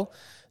as well.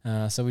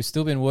 So we've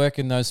still been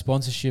working those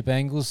sponsorship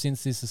angles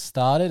since this has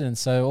started, and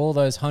so all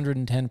those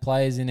 110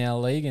 players in our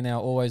league, in our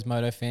Always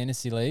Moto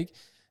Fantasy League,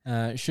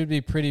 should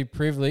be pretty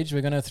privileged. We're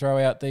going to throw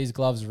out these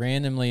gloves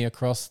randomly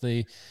across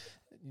the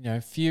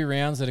few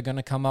rounds that are going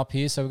to come up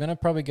here. So we're going to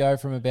probably go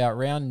from about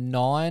round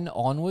 9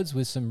 onwards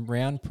with some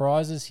round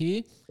prizes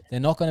here. They're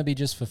not going to be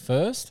just for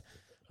first.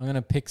 I'm going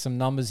to pick some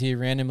numbers here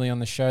randomly on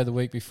the show the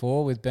week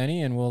before with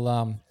Benny, and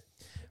we'll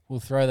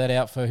throw that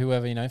out for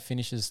whoever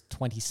finishes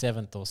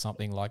 27th or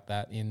something like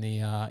that in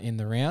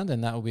the round,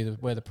 and that will be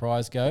where the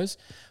prize goes.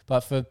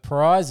 But for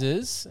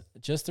prizes,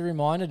 just a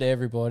reminder to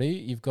everybody,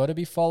 you've got to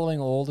be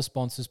following all the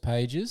sponsors'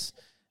 pages,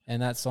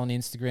 and that's on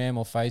Instagram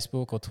or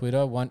Facebook or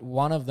Twitter.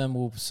 One of them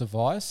will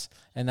suffice,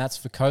 and that's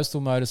for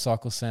Coastal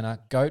Motorcycle Centre,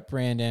 Goat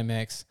Brand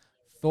MX,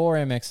 Thor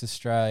MX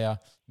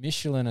Australia,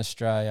 Michelin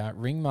Australia,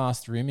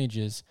 Ringmaster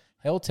Images,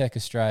 Helltech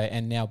Australia,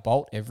 and now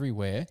Bolt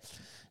Everywhere.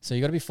 So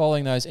you got to be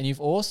following those, and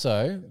you've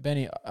also,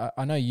 Benny,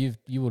 I know you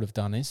would have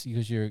done this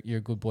because you're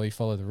a good boy, you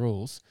follow the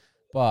rules,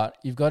 but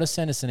you've got to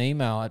send us an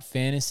email at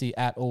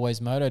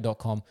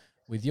fantasy@alwaysmoto.com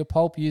with your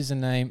Pulp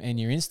username and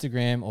your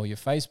Instagram or your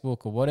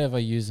Facebook or whatever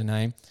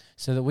username,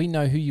 so that we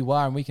know who you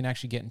are and we can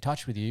actually get in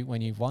touch with you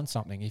when you've won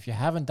something. If you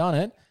haven't done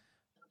it,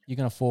 you're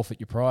going to forfeit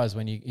your prize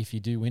if you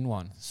do win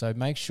one. So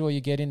make sure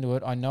you get into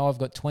it. I know I've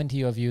got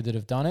 20 of you that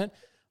have done it.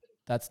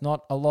 That's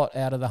not a lot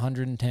out of the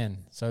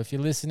 110. So if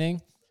you're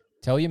listening,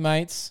 tell your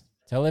mates,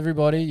 tell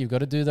everybody. You've got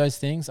to do those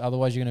things.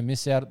 Otherwise, you're going to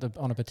miss out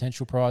on a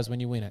potential prize when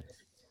you win it.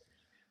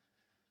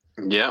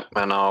 Yep,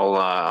 and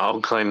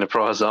I'll clean the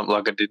prize up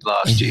like I did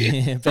last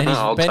year.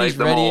 Benny's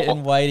ready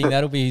and waiting.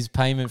 That'll be his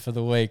payment for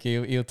the week.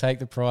 He'll take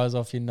the prize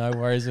off you, no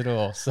worries at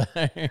all. So,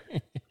 and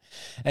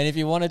if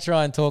you want to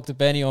try and talk to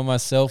Benny or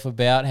myself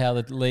about how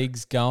the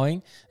league's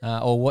going,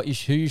 or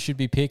who you should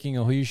be picking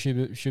or who you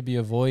should be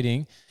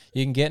avoiding,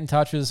 you can get in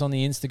touch with us on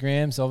the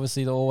Instagrams.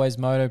 Obviously, the Always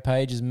Moto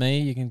page is me.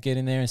 You can get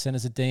in there and send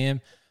us a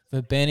DM.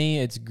 For Benny,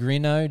 it's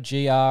Grino,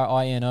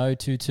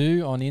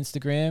 Grino22 on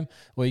Instagram,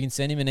 or you can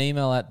send him an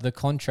email at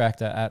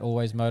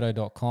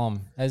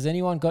thecontractor@alwaysmoto.com. Has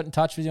anyone got in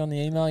touch with you on the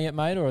email yet,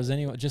 mate, or is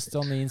anyone just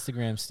on the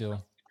Instagram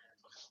still?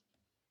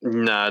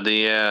 No,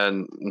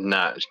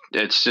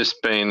 it's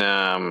just been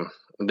the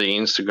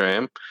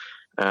Instagram.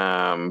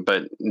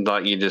 But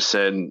like you just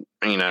said,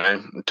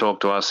 talk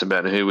to us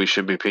about who we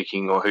should be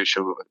picking or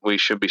we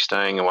should be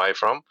staying away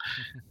from.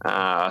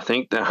 I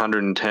think the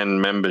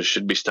 110 members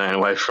should be staying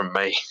away from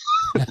me.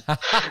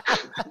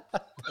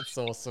 That's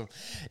awesome.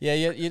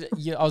 Yeah,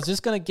 I was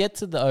just going to get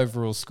to the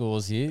overall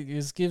scores here.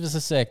 Just give us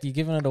a sec. You're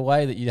giving it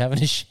away that you're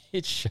having a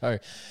shit show.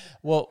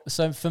 Well,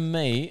 so for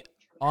me,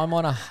 I'm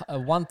on a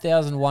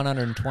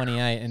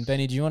 1,128. And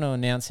Benny, do you want to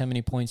announce how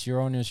many points you're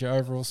on as your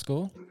overall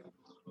score?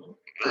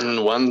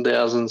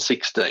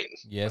 1,016.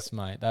 Yes,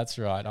 mate, that's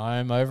right. I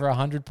am over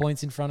 100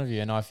 points in front of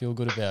you, and I feel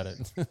good about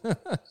it.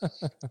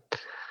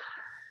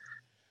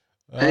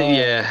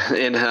 Yeah,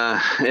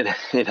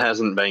 it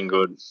hasn't been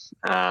good.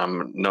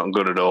 Not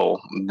good at all.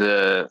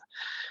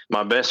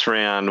 My best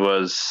round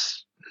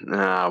was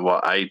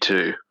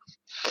A2.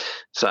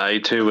 So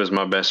A2 was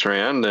my best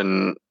round,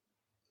 and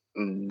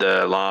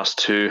the last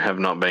two have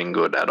not been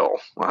good at all.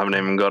 I haven't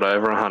even got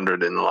over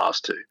 100 in the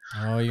last two.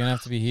 Oh, you're going to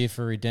have to be here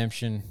for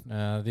redemption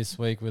this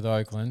week with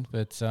Oakland.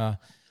 But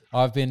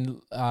I've been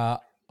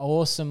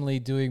awesomely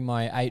doing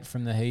my 8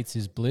 from the heats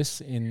is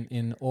bliss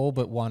in all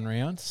but one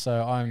round.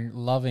 So I'm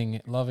loving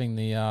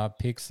the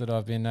picks that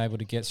I've been able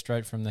to get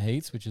straight from the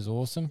heats, which is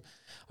awesome.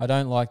 I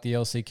don't like the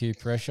LCQ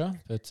pressure,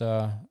 but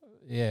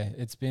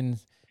it's been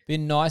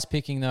nice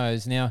picking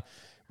those. Now,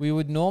 we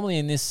would normally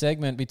in this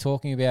segment be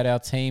talking about our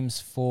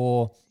teams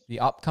for the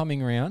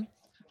upcoming round,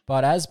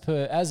 but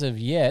as of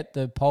yet,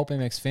 the Pulp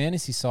MX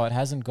Fantasy site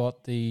hasn't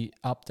got the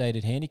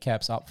updated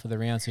handicaps up for the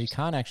round, so you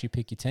can't actually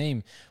pick your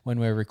team when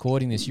we're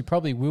recording this. You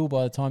probably will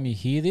by the time you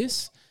hear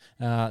this,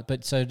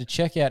 but so to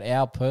check out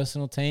our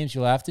personal teams,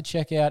 you'll have to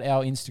check out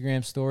our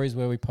Instagram stories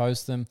where we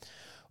post them,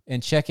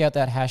 and check out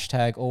that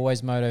hashtag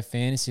AlwaysMoto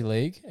Fantasy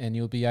League, and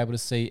you'll be able to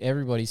see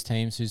everybody's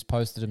teams who's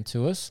posted them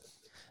to us.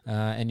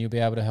 And you'll be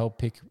able to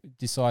help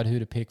decide who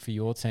to pick for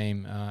your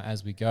team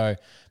as we go.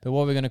 But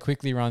what we're going to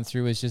quickly run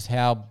through is just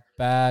how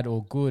bad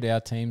or good our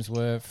teams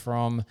were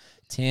from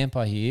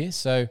Tampa here.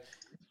 So,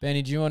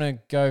 Benny, do you want to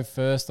go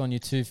first on your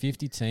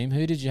 250 team?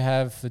 Who did you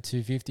have for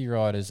 250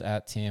 riders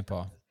at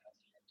Tampa?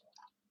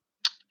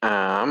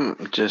 I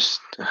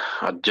just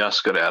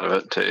got out of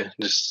it too.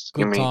 Just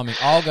good timing.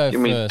 I'll go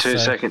give first. Me 2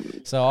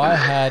 seconds. So I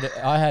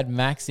had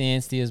Max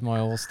Anstey as my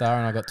all-star,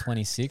 and I got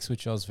 26,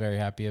 which I was very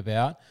happy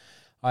about.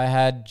 I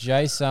had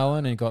Jay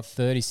Sowen and got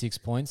 36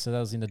 points, so that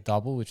was in the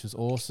double, which was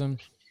awesome.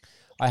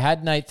 I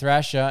had Nate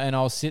Thrasher, and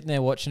I was sitting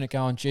there watching it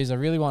going, geez, I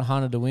really want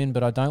Hunter to win,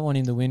 but I don't want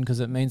him to win because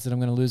it means that I'm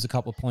going to lose a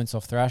couple of points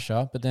off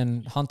Thrasher. But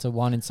then Hunter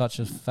won in such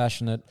a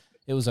fashion that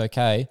it was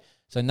okay.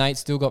 So Nate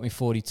still got me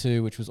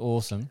 42, which was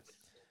awesome.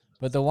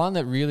 But the one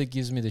that really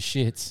gives me the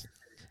shits,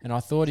 and I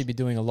thought he'd be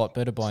doing a lot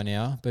better by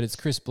now, but it's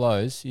Chris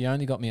Blows. He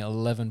only got me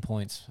 11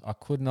 points. I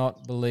could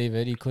not believe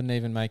it. He couldn't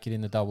even make it in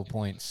the double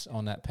points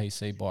on that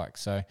PC bike.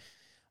 So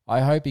I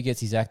hope he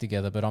gets his act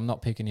together, but I'm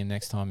not picking him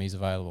next time he's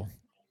available.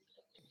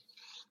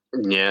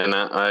 Yeah,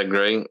 no, I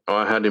agree.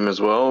 I had him as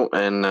well,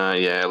 and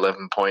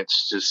 11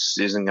 points just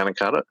isn't going to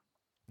cut it.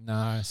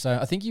 No, so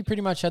I think you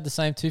pretty much had the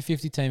same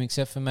 250 team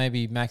except for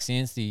maybe Max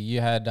Anstey. You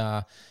had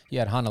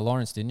Hunter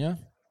Lawrence, didn't you?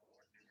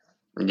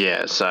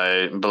 Yeah,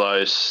 so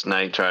Blows,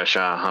 Nate Thrasher,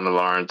 Hunter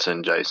Lawrence,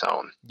 and Jay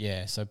Sowen.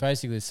 Yeah, so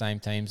basically the same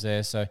teams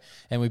there. So,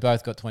 and we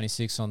both got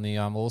 26 on the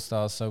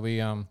All-Stars, so we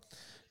going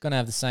to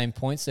have the same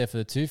points there for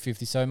the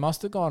 250. So it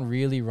must have gone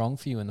really wrong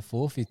for you in the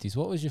 450s.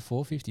 What was your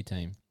 450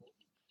 team?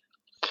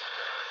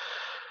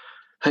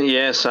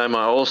 Yeah, so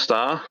my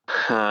all-star,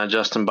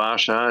 Justin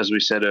Barsha, as we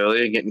said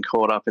earlier, getting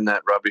caught up in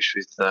that rubbish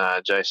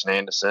with Jason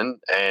Anderson,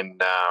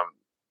 and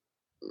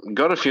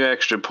got a few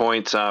extra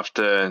points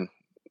after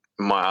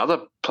my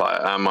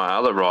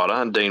other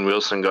rider, Dean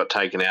Wilson, got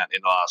taken out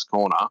in the last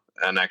corner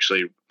and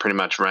actually pretty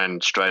much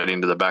ran straight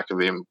into the back of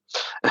him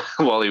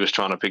while he was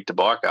trying to pick the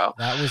bike up.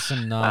 That was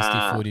some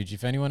nasty footage.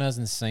 If anyone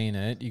hasn't seen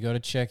it, you got to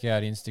check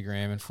out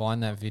Instagram and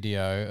find that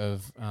video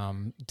of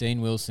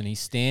Dean Wilson. He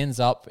stands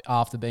up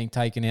after being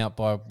taken out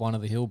by one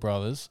of the Hill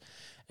brothers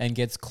and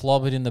gets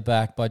clobbered in the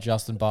back by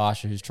Justin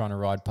Barsha, who's trying to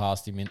ride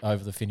past him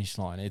over the finish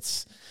line.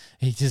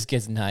 He just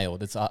gets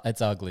nailed.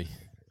 It's ugly.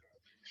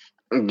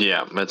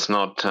 Yeah, it's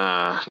not.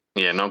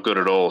 Not good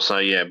at all. So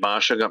yeah,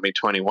 Barsha got me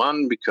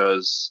 21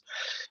 because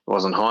it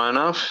wasn't high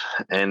enough,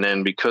 and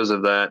then because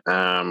of that,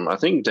 I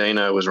think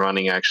Dino was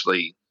running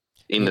actually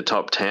in the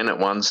top 10 at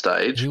one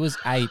stage. He was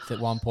 8th at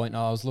one point.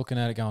 And I was looking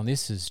at it going,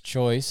 this is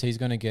choice. He's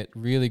going to get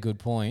really good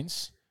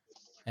points.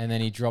 And then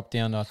he dropped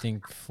down to, I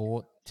think,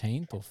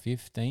 14th or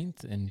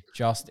 15th and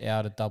just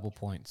out of double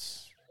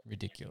points.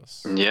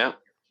 Ridiculous. Yeah.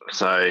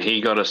 So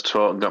he got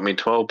me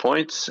 12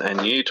 points,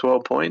 and you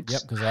 12 points.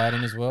 Yep, because I had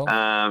him as well.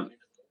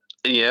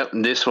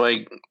 This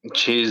week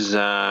Chiz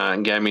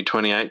gave me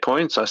 28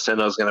 points. I said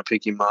I was going to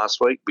pick him last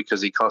week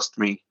because he cost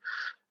me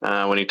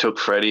when he took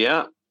Freddie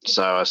out.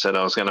 So I said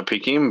I was going to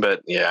pick him,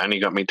 but yeah, only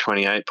got me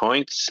 28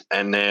 points.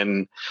 And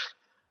then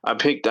I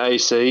picked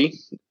AC,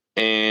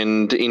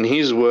 and in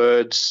his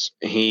words,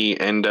 he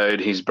endoed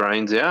his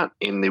brains out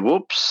in the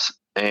whoops.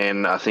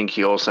 And I think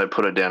he also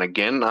put it down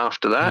again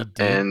after that,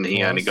 and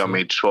he only got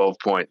me 12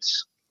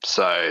 points.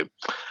 So,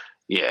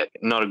 yeah,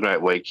 not a great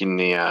week in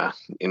the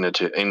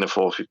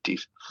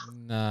 450s.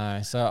 No,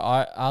 so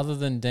other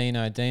than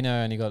Dino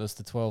only got us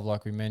to 12,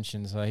 like we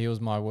mentioned. So he was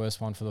my worst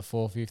one for the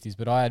 450s.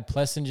 But I had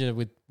Plessinger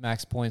with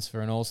max points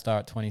for an All-Star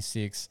at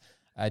 26.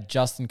 I had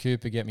Justin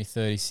Cooper get me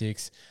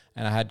 36,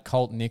 and I had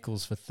Colt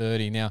Nichols for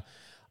 30. Now,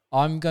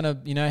 I'm going to,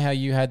 you know how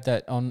you had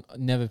that on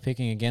never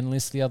picking again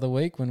list the other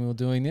week when we were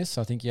doing this?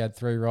 I think you had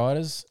 3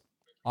 riders.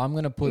 I'm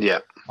going to put,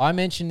 I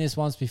mentioned this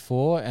once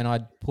before, and I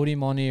put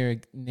him on here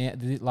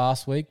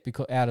last week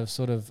because out of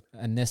sort of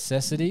a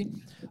necessity.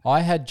 I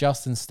had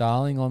Justin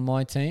Starling on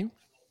my team,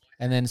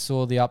 and then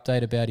saw the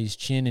update about his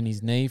chin and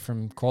his knee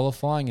from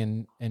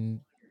qualifying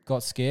and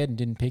got scared and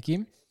didn't pick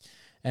him.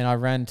 And I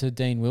ran to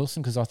Dean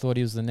Wilson because I thought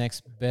he was the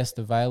next best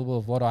available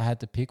of what I had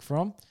to pick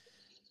from.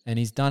 And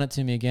he's done it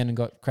to me again and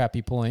got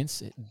crappy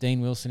points.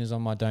 Dean Wilson is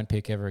on my don't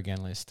pick ever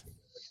again list.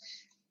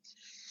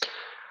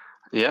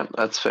 Yeah,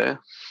 that's fair.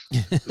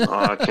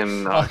 I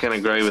can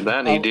agree with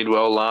that. He did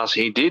well last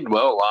week,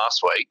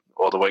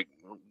 or the week.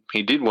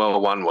 He did well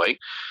 1 week.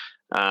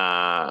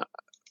 I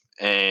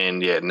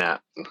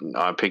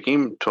pick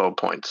him 12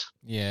 points.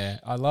 Yeah,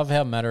 I love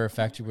how matter of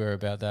fact you were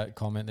about that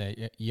comment there.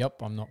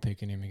 Yep, I'm not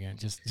picking him again.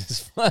 Just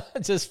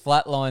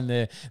flatline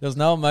there. There was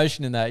no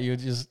emotion in that. You were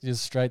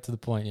just straight to the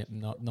point. Yep,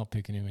 not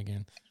picking him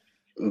again.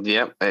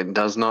 Yep, it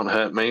does not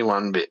hurt me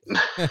one bit.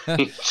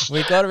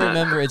 We got to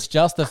remember it's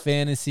just a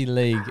fantasy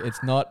league.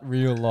 It's not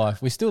real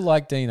life. We still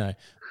like Dino,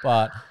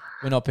 but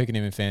we're not picking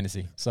him in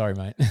fantasy. Sorry,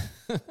 mate.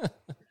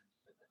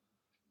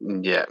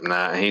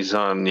 He's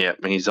on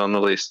the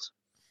list.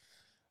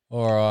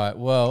 All right.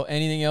 Well,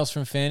 anything else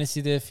from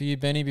fantasy there for you,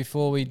 Benny,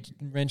 before we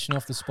mention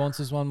off the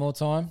sponsors one more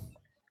time?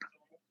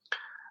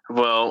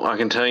 Well, I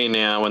can tell you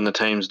now when the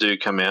teams do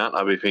come out,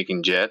 I'll be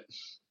picking Jet.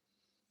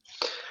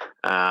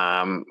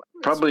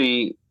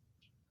 Probably,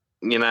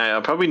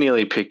 I'll probably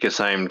nearly pick the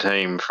same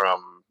team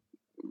from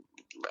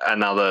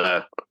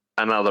another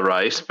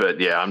race,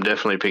 but yeah, I'm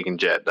definitely picking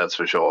Jet, that's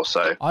for sure.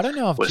 So I don't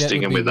know if we're Jet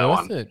sticking would be with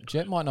worth that one. it.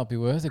 Jet might not be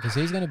worth it because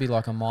he's going to be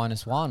like a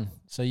 -1.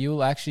 So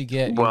you'll actually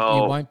get, you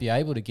won't be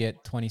able to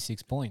get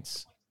 26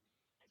 points.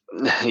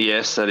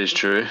 Yes, that is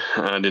true.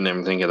 I didn't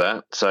even think of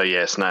that. So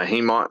yes, I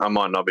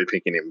might not be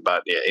picking him,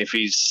 but yeah, if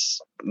he's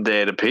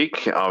there to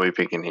pick, I'll be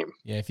picking him.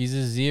 Yeah, if he's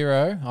a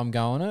 0, I'm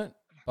going it.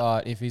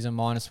 But if he's a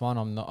 -1,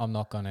 I'm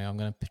not going to. I'm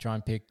going to try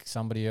and pick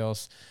somebody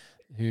else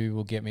who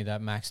will get me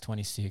that max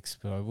 26.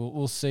 But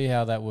we'll see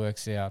how that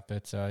works out.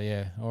 But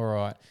all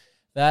right.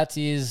 That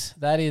is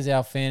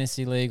our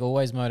fantasy league,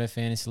 Always Moto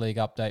Fantasy League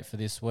update for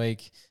this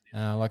week.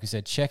 Like I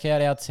said, check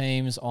out our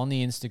teams on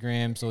the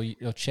Instagrams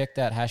or check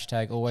that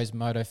hashtag Always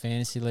Moto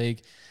Fantasy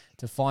League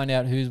to find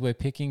out who we're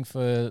picking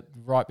for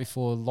right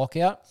before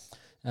lockout.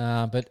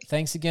 But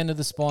thanks again to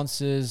the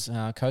sponsors,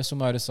 Coastal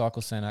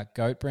Motorcycle Centre,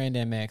 Goat Brand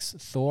MX,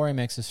 Thor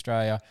MX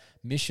Australia,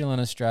 Michelin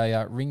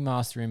Australia,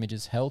 Ringmaster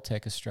Images,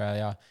 Helltech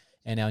Australia,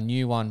 and our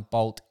new one,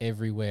 Bolt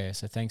Everywhere.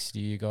 So thanks to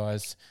you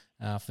guys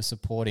for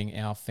supporting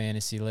our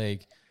fantasy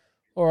league.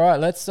 All right,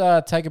 let's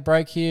take a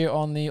break here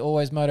on the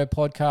Always Moto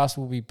podcast.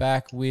 We'll be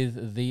back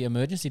with the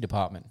emergency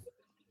department.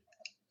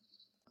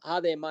 Hi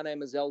there, my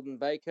name is Eldon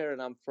Baker,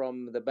 and I'm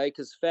from the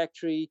Baker's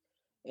Factory,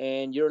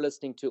 and you're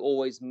listening to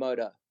Always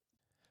Moto.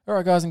 All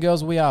right, guys and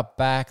girls, we are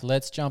back.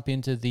 Let's jump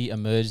into the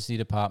emergency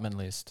department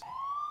list.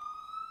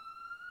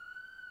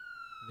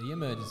 The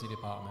emergency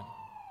department.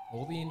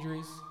 All the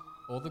injuries,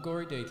 all the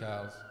gory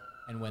details,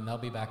 and when they'll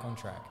be back on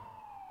track.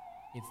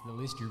 It's the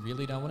list you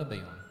really don't want to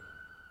be on.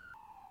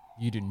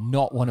 You do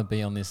not want to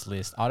be on this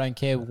list. I don't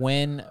care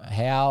when,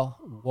 how,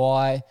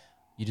 why.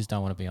 You just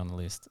don't want to be on the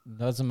list. It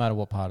doesn't matter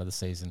what part of the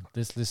season.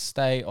 This list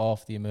stay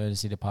off the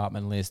emergency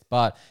department list.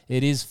 But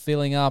it is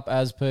filling up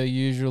as per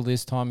usual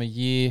this time of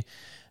year.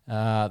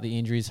 The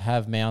injuries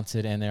have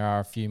mounted and there are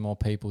a few more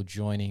people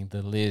joining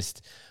the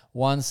list.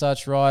 One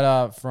such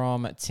rider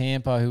from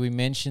Tampa who we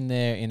mentioned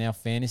there in our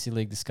fantasy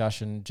league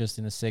discussion just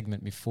in the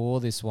segment before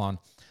this one.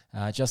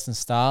 Justin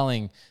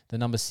Starling, the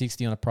number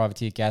 60 on a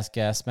privateer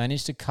gas,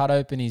 managed to cut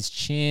open his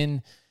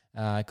chin,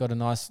 Got a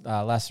nice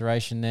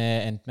laceration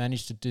there and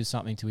managed to do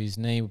something to his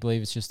knee. We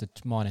believe it's just a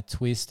minor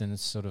twist and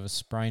it's sort of a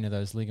sprain of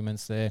those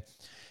ligaments there.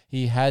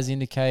 He has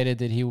indicated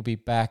that he will be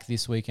back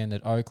this weekend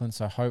at Oakland,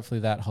 so hopefully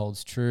that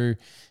holds true.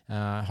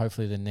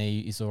 Hopefully the knee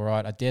is all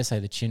right. I dare say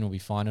the chin will be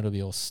fine. It'll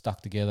be all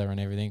stuck together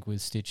and everything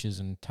with stitches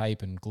and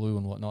tape and glue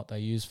and whatnot they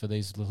use for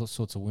these little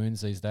sorts of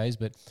wounds these days,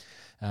 but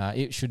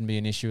it shouldn't be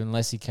an issue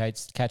unless he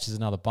catches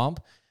another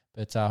bump.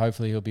 But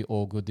hopefully he'll be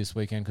all good this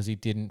weekend because he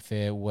didn't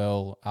fare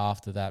well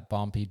after that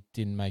bump. He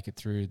didn't make it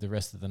through the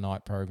rest of the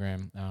night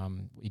program.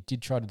 He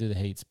did try to do the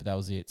heats, but that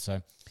was it.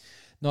 So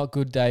not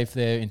good day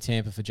there in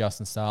Tampa for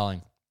Justin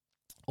Starling.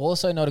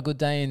 Also not a good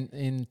day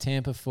in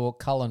Tampa for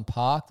Cullen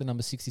Park, the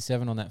number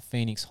 67 on that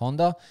Phoenix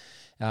Honda.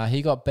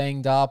 He got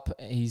banged up.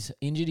 He's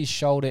injured his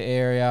shoulder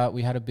area.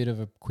 We had a bit of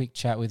a quick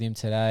chat with him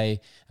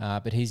today,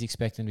 but he's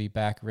expecting to be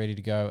back ready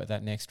to go at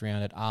that next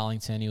round at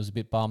Arlington. He was a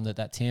bit bummed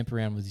that Tampa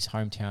round was his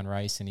hometown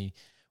race and he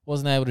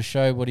wasn't able to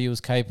show what he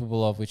was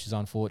capable of, which is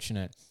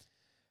unfortunate.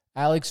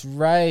 Alex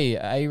Ray,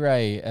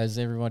 A-Ray, as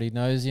everybody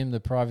knows him,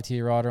 the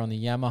privateer rider on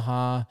the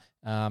Yamaha,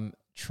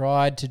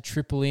 tried to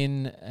triple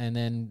in and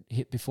then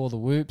hit before the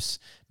whoops,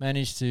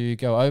 managed to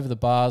go over the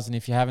bars, and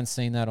if you haven't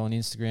seen that on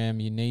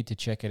Instagram, you need to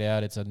check it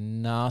out. It's a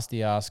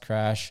nasty-ass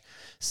crash.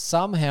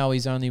 Somehow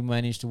he's only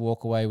managed to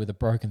walk away with a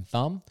broken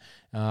thumb.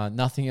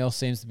 Nothing else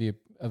seems to be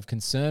of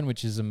concern,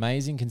 which is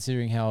amazing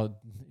considering how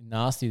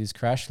nasty this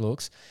crash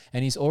looks.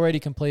 And he's already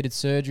completed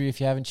surgery. If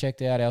you haven't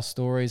checked out our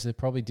stories, they've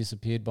probably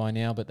disappeared by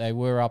now, but they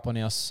were up on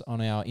our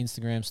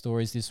Instagram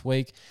stories this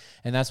week.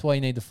 And that's why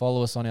you need to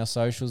follow us on our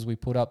socials. We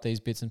put up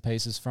these bits and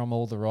pieces from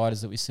all the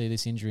riders that we see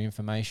this injury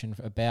information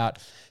about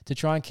to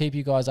try and keep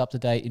you guys up to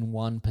date in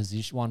one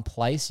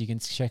place. You can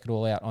check it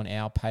all out on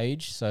our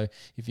page. So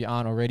if you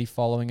aren't already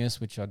following us,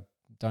 which I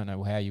don't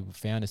know how you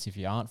found us if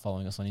you aren't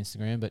following us on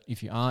Instagram, but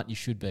if you aren't, you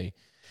should be.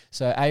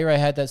 So A-Ray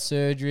had that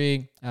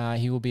surgery.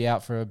 He will be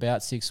out for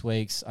about 6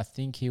 weeks. I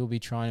think he will be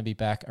trying to be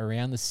back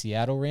around the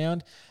Seattle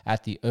round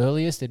at the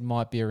earliest. It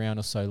might be a round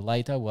or so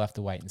later. We'll have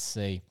to wait and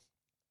see.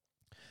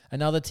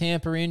 Another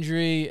Tampa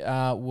injury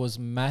was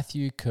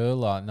Matthew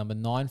Curler, number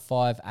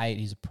 958.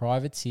 He's a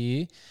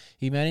privateer.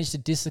 He managed to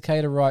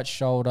dislocate a right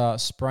shoulder,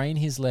 sprain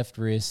his left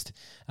wrist.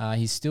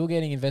 He's still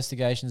getting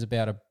investigations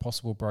about a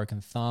possible broken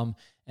thumb.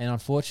 And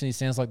unfortunately, it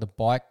sounds like the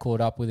bike caught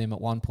up with him at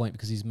one point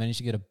because he's managed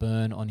to get a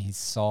burn on his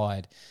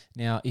side.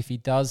 Now, if he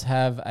does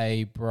have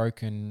a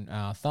broken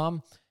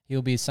thumb,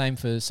 he'll be same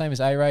as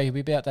A-Ray. He'll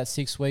be about that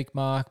 6 week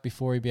mark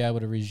before he'll be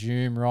able to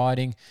resume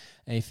riding.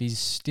 If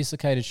his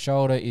dislocated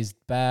shoulder is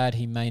bad,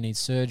 he may need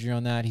surgery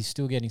on that. He's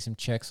still getting some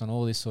checks on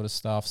all this sort of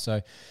stuff.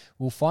 So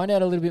we'll find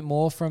out a little bit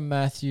more from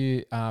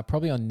Matthew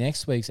probably on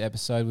next week's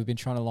episode. We've been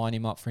trying to line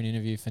him up for an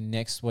interview for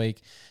next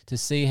week to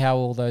see how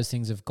all those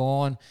things have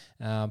gone.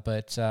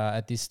 But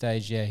at this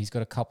stage, yeah, he's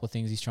got a couple of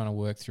things he's trying to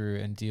work through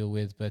and deal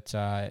with. But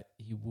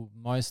he will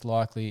most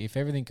likely, if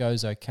everything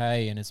goes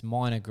okay and it's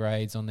minor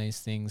grades on these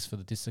things for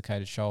the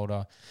dislocated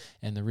shoulder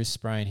and the wrist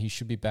sprain, he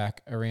should be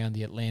back around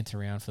the Atlanta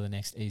round for the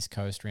next East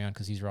Coast round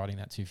because he's riding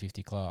that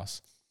 250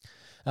 class.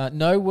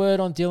 No word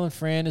on Dylan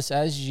Ferrandis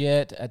as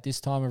yet at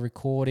this time of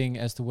recording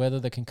as to whether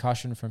the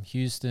concussion from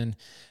Houston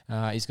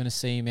is going to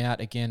see him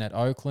out again at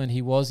Oakland.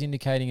 He was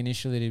indicating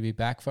initially to be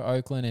back for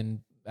Oakland,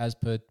 and as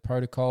per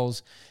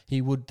protocols,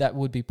 that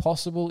would be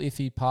possible if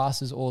he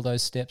passes all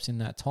those steps in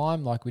that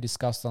time, like we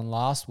discussed on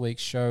last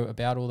week's show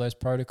about all those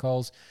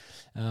protocols.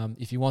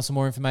 If you want some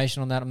more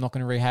information on that, I'm not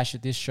going to rehash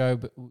it this show,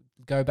 but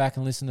go back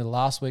and listen to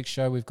last week's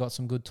show. We've got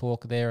some good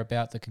talk there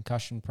about the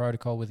concussion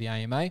protocol with the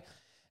AMA.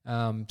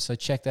 So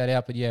check that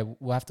out. But yeah,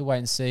 we'll have to wait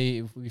and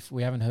see if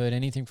we haven't heard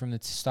anything from the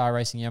Star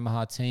Racing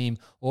Yamaha team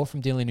or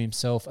from Dylan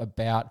himself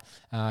about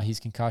his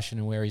concussion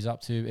and where he's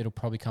up to. It'll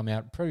probably come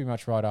out pretty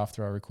much right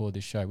after I record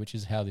this show, which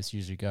is how this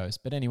usually goes.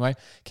 But anyway,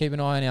 keep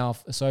an eye on our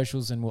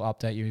socials and we'll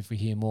update you if we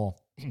hear more.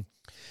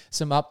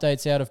 Some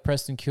updates out of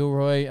Preston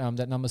Kilroy,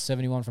 that number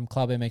 71 from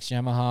Club MX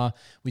Yamaha.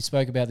 We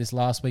spoke about this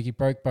last week. He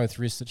broke both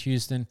wrists at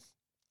Houston.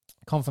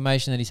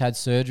 Confirmation that he's had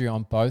surgery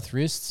on both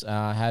wrists,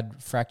 had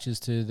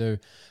fractures to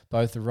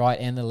both the right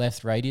and the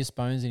left radius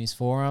bones in his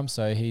forearm,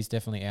 so he's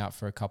definitely out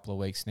for a couple of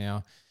weeks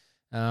now.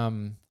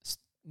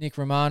 Nick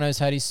Romano's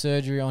had his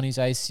surgery on his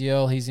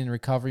ACL. He's in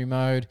recovery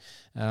mode,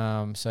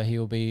 so he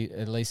will be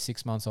at least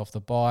 6 months off the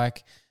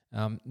bike.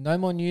 No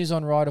more news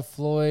on Ryder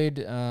Floyd.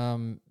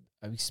 I'm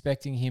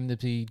expecting him to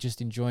be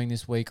just enjoying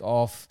this week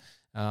off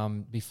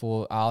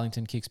before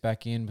Arlington kicks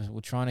back in. But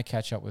we're trying to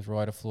catch up with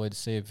Ryder Floyd to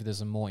see if there's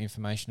some more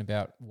information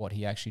about what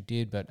he actually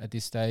did. But at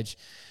this stage,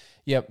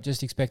 yep,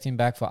 just expect him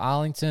back for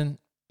Arlington.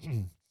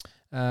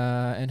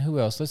 And who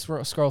else? Let's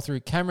scroll through.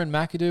 Cameron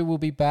McAdoo will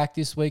be back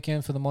this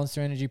weekend for the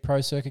Monster Energy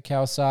Pro Circuit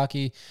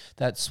Kawasaki.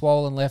 That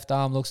swollen left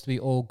arm looks to be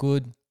all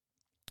good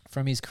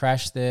from his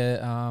crash there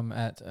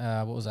at,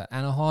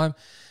 Anaheim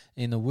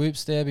in the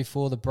whoops there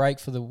before the break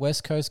for the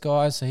West Coast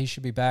guys. So he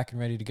should be back and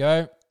ready to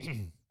go.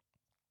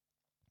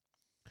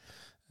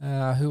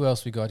 Who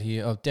else we got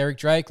here? Oh, Derek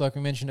Drake, like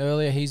we mentioned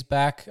earlier, he's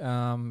back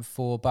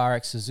for Bar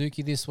X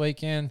Suzuki this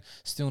weekend.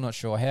 Still not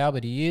sure how,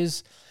 but he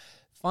is.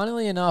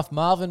 Funnily enough,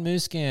 Marvin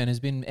Muscan has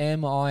been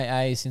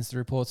MIA since the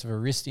reports of a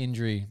wrist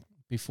injury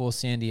before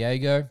San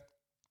Diego.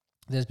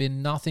 There's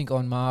been nothing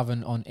on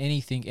Marvin on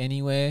anything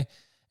anywhere,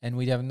 and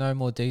we have no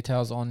more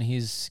details on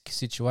his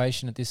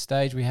situation at this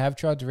stage. We have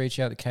tried to reach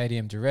out to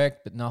KTM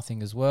Direct, but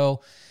nothing as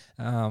well.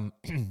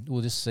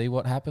 We'll just see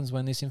what happens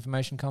when this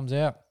information comes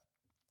out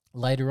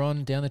later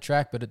on down the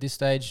track, but at this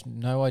stage,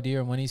 no idea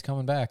on when he's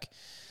coming back.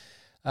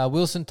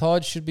 Wilson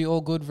Todd should be all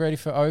good, ready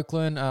for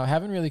Oakland. I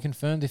haven't really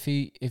confirmed if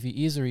he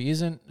is or he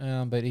isn't,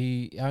 but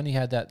he only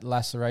had that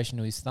laceration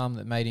to his thumb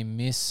that made him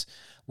miss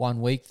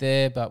 1 week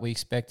there, but we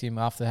expect him,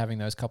 after having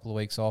those couple of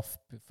weeks off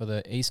for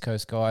the East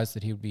Coast guys,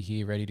 that he'll be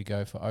here ready to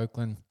go for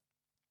Oakland.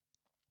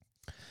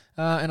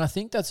 And I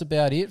think that's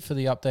about it for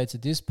the updates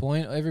at this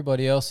point.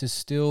 Everybody else is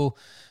still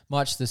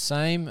much the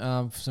same.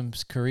 Some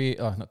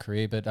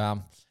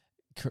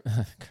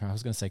I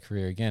was going to say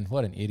career again.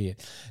 What an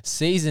idiot.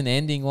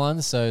 Season-ending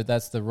ones. So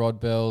that's the Rod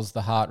Bells,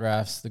 the Hart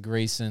Raffs, the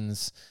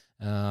Greasons.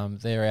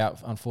 They're out,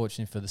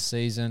 unfortunately, for the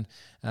season.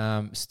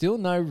 Still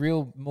no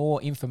real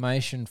more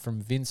information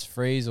from Vince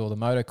Freeze or the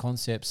Moto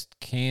Concepts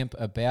camp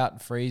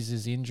about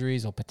Freeze's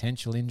injuries or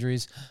potential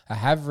injuries. I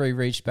have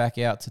reached back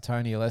out to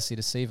Tony Alessi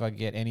to see if I can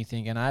get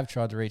anything, and I have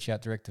tried to reach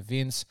out direct to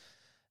Vince.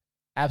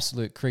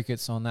 Absolute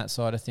crickets on that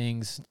side of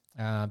things.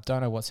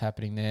 Don't know what's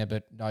happening there,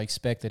 but I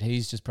expect that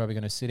he's just probably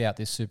going to sit out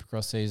this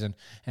Supercross season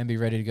and be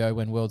ready to go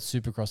when World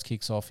Supercross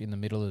kicks off in the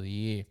middle of the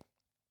year.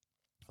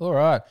 All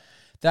right.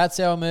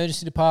 That's our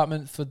emergency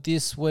department for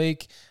this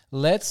week.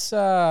 Let's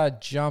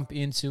jump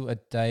into a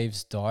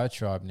Dave's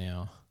diatribe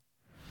now.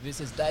 This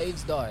is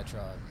Dave's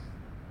diatribe.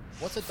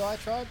 What's a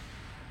diatribe?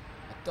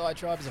 A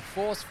diatribe is a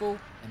forceful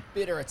and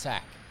bitter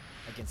attack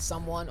against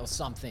someone or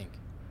something.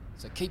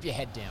 So keep your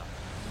head down.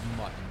 You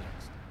might be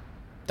next.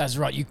 That's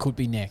right, you could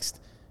be next.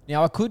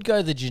 Now, I could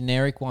go the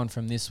generic one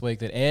from this week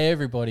that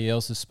everybody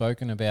else has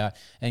spoken about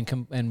and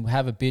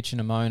have a bitch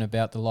and a moan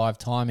about the live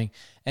timing.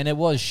 And it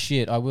was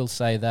shit, I will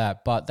say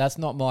that. But that's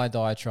not my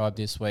diatribe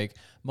this week.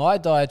 My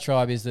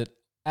diatribe is that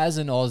as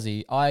an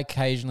Aussie, I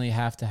occasionally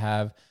have to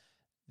have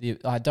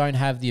I don't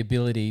have the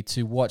ability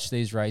to watch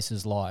these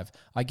races live.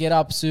 I get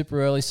up super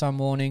early some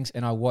mornings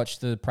and I watch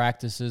the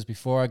practices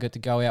before I get to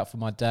go out for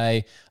my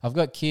day. I've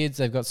got kids,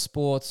 they've got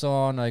sports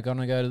on, they're going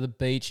to go to the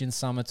beach in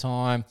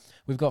summertime.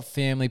 We've got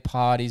family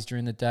parties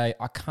during the day.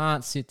 I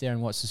can't sit there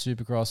and watch the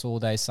Supercross all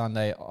day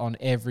Sunday on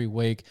every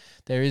week.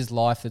 There is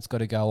life that's got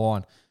to go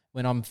on.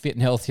 When I'm fit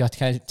and healthy, I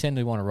tend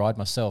to want to ride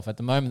myself. At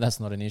the moment, that's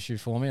not an issue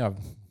for me. I'm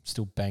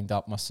still banged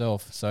up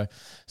myself, so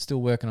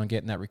still working on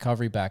getting that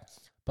recovery back.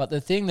 But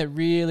the thing that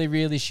really,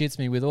 really shits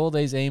me with all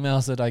these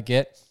emails that I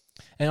get,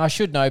 and I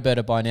should know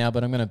better by now,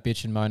 but I'm going to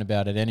bitch and moan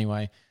about it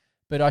anyway.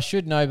 But I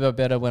should know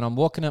better when I'm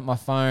looking at my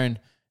phone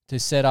to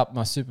set up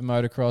my Super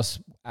Motocross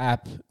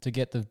app to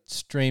get the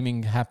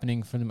streaming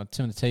happening from the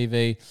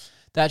TV.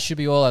 That should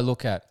be all I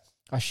look at.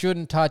 I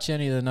shouldn't touch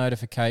any of the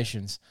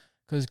notifications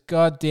because,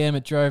 god damn,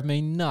 it drove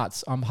me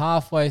nuts. I'm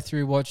halfway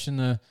through watching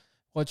the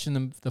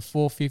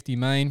 450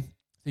 main,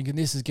 thinking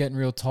this is getting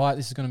real tight.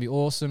 This is going to be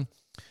awesome.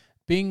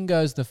 Bing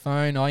goes the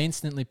phone. I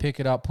instantly pick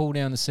it up, pull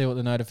down to see what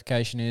the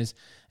notification is,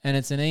 and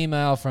it's an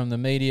email from the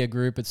media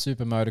group at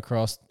Super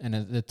Motocross, and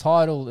the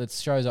title that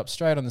shows up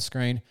straight on the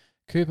screen,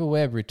 Cooper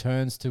Webb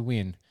returns to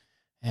win.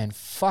 And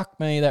fuck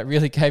me, that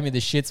really gave me the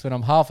shits when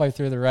I'm halfway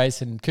through the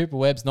race and Cooper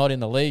Webb's not in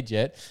the lead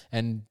yet,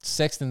 and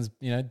Sexton's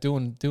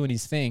doing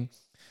his thing.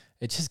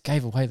 It just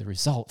gave away the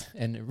result,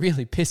 and it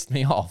really pissed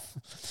me off.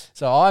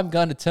 So I'm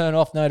going to turn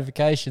off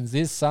notifications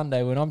this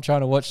Sunday when I'm trying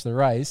to watch the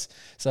race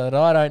so that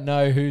I don't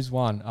know who's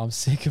won. I'm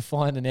sick of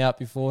finding out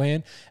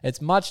beforehand.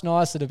 It's much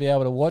nicer to be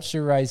able to watch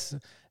the race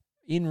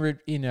in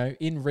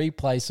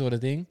replay sort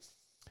of thing,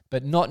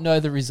 but not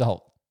know the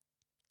result.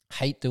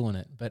 Hate doing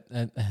it, but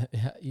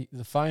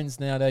the phones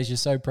nowadays, you're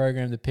so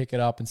programmed to pick it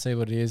up and see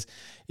what it is.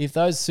 If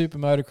those Super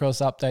Motocross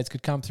updates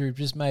could come through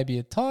just maybe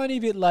a tiny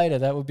bit later,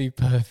 that would be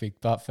perfect.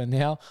 But for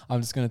now,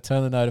 I'm just going to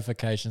turn the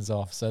notifications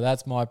off. So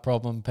that's my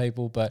problem,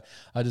 people. But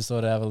I just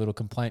thought I'd have a little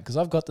complaint because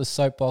I've got the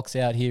soapbox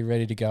out here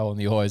ready to go on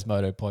the Always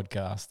Moto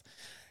podcast.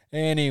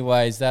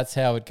 Anyways, that's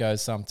how it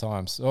goes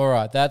sometimes. All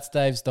right, that's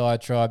Dave's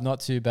diatribe. Not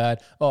too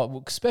bad. Oh,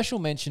 well, special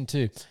mention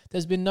too.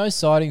 There's been no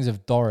sightings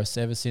of Doris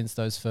ever since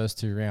those first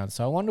two rounds.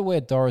 So I wonder where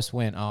Doris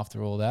went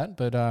after all that.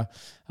 But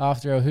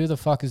after who the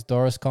fuck is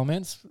Doris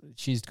comments,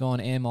 she's gone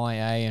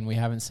MIA and we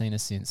haven't seen her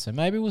since. So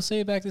maybe we'll see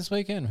her back this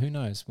weekend. Who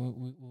knows?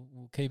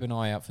 We'll keep an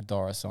eye out for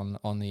Doris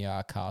on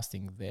the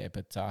casting there.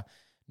 But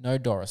no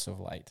Doris of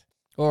late.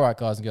 All right,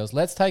 guys and girls,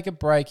 let's take a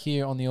break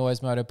here on the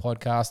Always Moto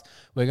podcast.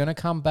 We're going to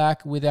come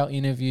back with our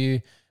interview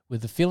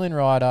with the fill-in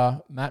rider,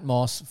 Matt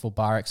Moss, for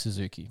Barek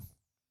Suzuki.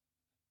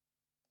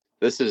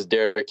 This is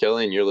Derek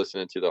Kelly, and you're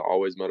listening to the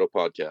Always Moto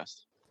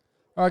podcast.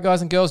 All right,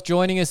 guys and girls,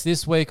 joining us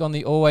this week on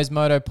the Always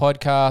Moto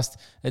podcast,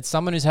 it's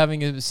someone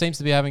who's seems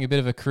to be having a bit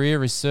of a career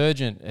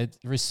resurgence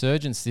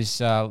this,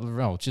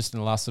 just in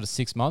the last sort of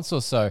 6 months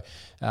or so.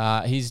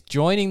 He's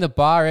joining the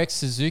Barek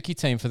Suzuki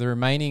team for the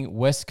remaining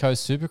West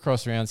Coast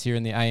Supercross rounds here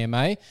in the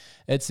AMA.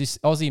 It's this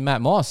Aussie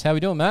Matt Moss. How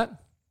we doing, Matt?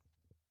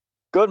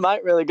 Good,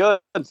 mate. Really good.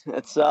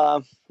 It's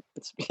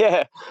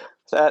yeah.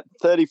 It's at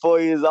 34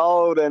 years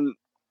old, and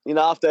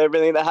after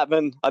everything that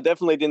happened, I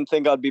definitely didn't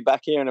think I'd be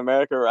back here in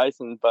America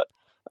racing. But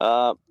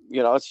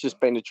it's just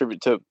been a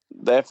tribute to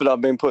the effort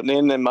I've been putting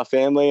in and my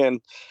family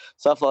and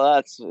stuff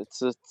like that.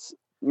 It's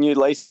new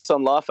lease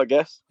on life, I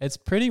guess. It's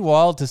pretty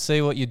wild to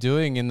see what you're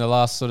doing in the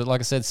last sort of,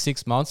 like I said,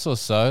 6 months or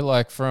so,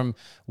 like from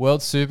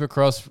World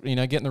Supercross,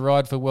 getting the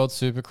ride for World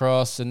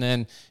Supercross. And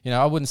then,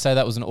 I wouldn't say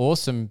that was an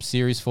awesome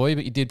series for you,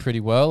 but you did pretty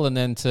well. And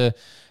then to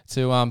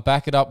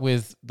back it up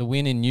with the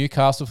win in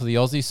Newcastle for the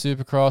Aussie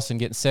Supercross and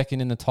getting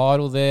second in the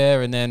title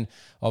there. And then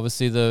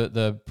obviously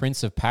the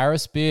Prince of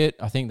Paris bit,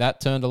 I think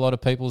that turned a lot of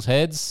people's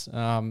heads.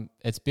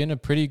 It's been a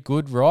pretty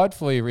good ride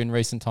for you in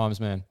recent times,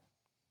 man.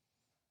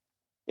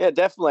 Yeah,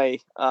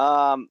 definitely.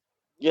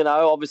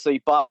 Obviously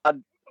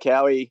Bud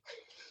Cowie,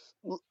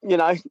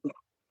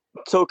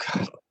 took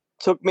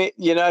me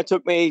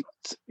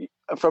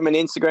from an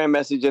Instagram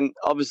message, and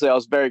obviously I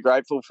was very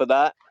grateful for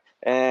that.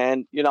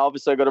 And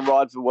obviously I got a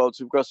ride for World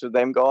Supercross with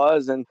them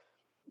guys, and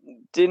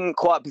didn't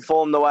quite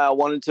perform the way I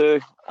wanted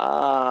to.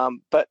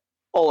 But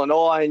all in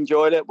all, I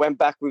enjoyed it. Went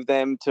back with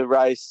them to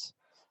race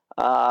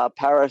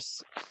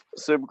Paris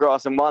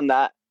Supercross and won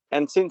that.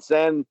 And since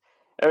then,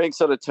 everything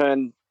sort of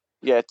turned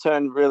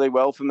really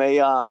well for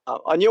me. I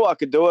knew I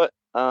could do it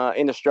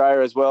in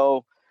Australia as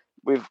well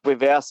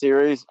with our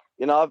series.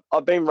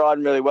 I've been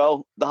riding really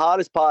well. The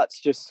hardest part's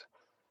just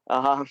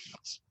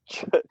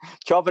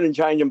chopping and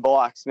changing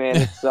bikes, man.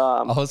 It's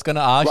I was going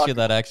to ask you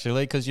that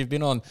actually, because you've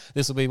been on.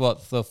 This will be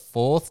what, the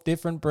fourth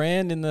different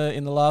brand in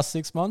the last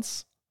 6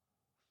 months.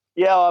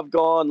 Yeah, I've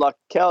gone like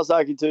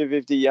Kawasaki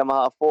 250,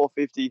 Yamaha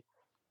 450,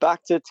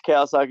 back to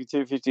Kawasaki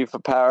 250 for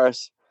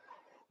Paris.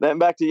 Then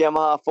back to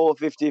Yamaha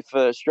 450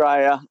 for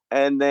Australia,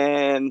 and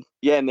then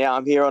now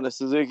I'm here on a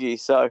Suzuki.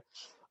 So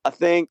I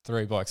think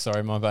 3 bikes.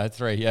 Sorry, my bad.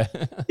 3, yeah.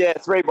 Yeah,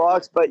 3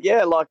 bikes, but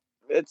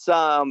it's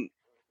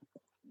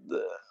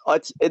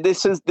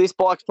this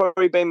bike's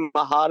probably been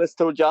my hardest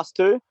to adjust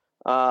to.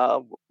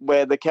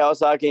 Where the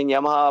Kawasaki and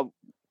Yamaha,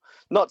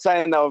 not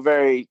saying they were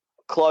very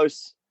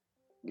close,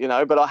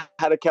 but I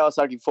had a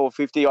Kawasaki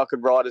 450 I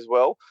could ride as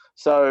well,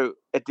 so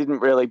it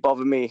didn't really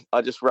bother me.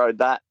 I just rode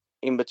that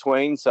in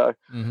between. So,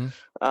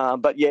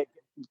 but yeah,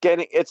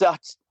 it's a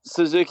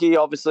Suzuki.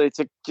 Obviously, it's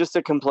just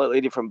a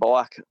completely different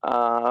bike.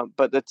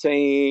 But the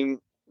team,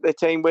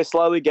 we're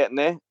slowly getting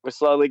there. We're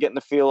slowly getting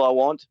the feel I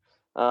want.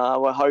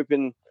 We're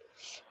hoping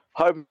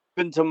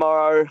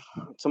tomorrow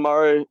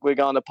we're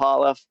going to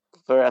Parla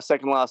for our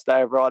second last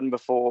day of riding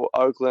before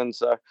Oakland.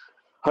 So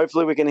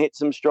hopefully we can hit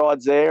some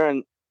strides there.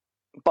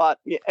 But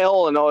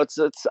all in all,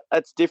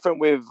 it's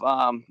different with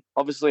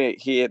obviously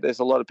here. There's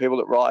a lot of people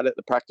that ride at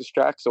the practice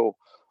tracks or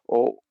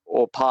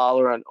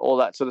Parla and all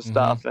that sort of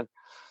stuff. And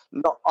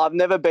I've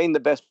never been the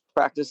best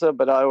practicer,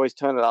 but I always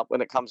turn it up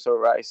when it comes to a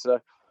race.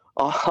 So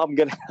I'm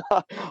gonna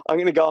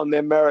go on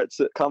their merits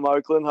at come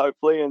Oakland,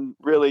 hopefully, and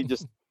really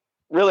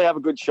have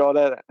a good shot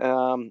at it.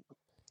 I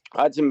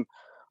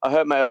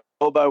hurt my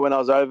elbow when I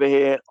was over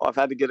here. I've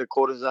had to get a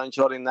cortisone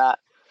shot in that.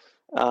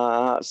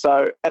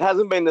 So it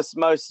hasn't been the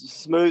most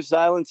smooth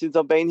sailing since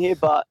I've been here,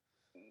 but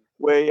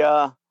we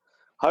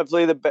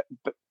hopefully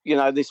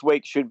this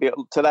week should be.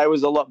 Today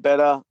was a lot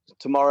better.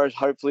 Tomorrow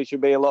hopefully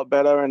should be a lot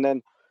better, and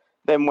then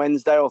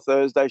Wednesday or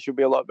Thursday should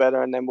be a lot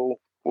better, and then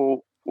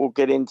we'll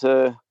get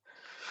into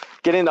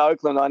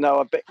Oakland. I know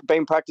I've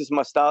been practicing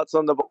my starts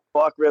on the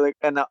bike really,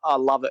 and I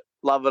love it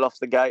off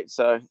the gate.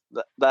 So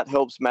that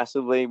helps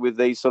massively with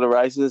these sort of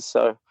races.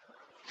 So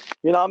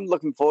I'm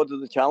looking forward to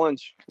the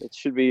challenge. It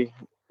should be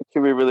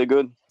really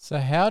good. So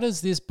how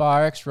does this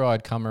BarX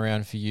ride come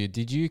around for you?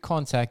 Did you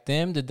contact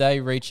them? Did they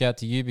reach out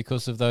to you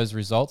because of those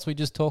results we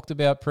just talked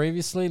about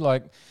previously?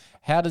 Like,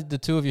 how did the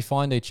two of you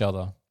find each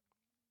other?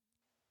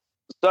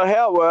 So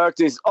how it worked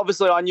is,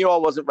 obviously I knew I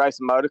wasn't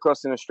racing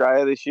motocross in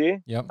Australia this year.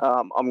 Yep.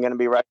 I'm going to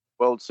be racing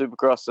World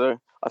Supercross. So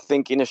I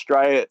think in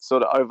Australia it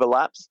sort of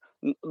overlaps.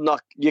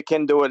 You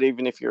can do it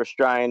even if you're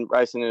Australian,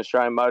 racing in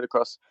Australian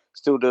motocross,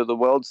 still do the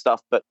world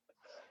stuff. But,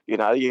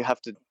 you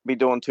have to be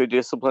doing 2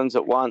 disciplines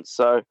at once.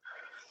 So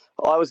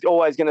I was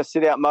always going to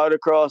sit out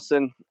motocross,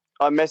 and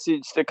I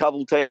messaged a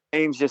couple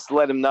teams just to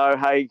let them know,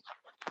 hey,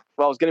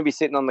 I was going to be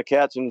sitting on the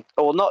couch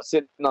or not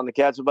sitting on the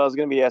couch, but I was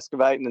going to be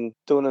excavating and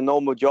doing a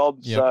normal job.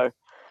 Yep. So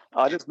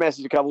I just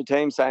messaged a couple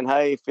teams saying,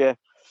 hey, if you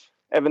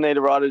ever need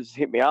a rider, just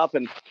hit me up,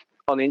 and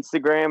on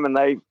Instagram, and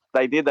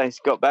they did. They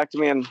got back to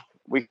me, and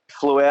we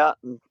flew out.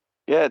 And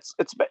yeah, it's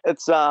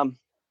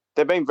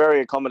they've been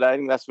very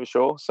accommodating, that's for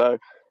sure. So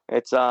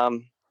it's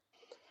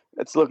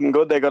looking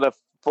good. They got a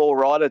full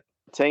rider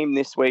team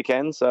this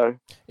weekend. So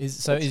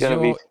is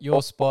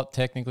your spot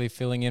technically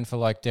filling in for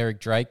like Derek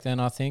Drake then,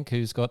 I think,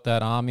 who's got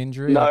that arm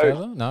injury?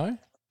 No,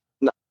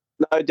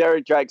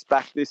 Derek Drake's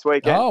back this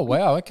weekend. Oh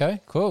wow,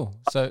 okay, cool.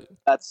 So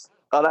I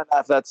don't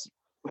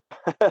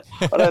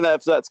know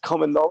if that's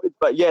common knowledge,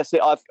 but yes,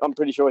 I'm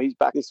pretty sure he's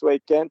back this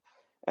weekend.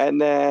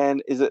 And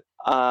then is it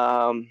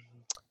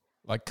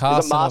like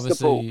Carson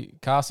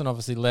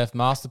obviously left.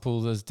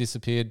 Masterpool has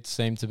disappeared,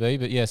 seemed to be,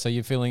 but yeah, so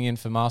you're filling in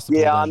for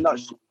Masterpool. Yeah, then. I'm not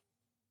sure.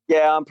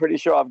 Yeah, I'm pretty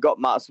sure I've got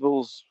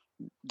Marsville's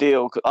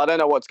deal. I don't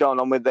know what's going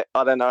on with it.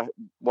 I don't know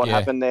what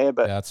happened there,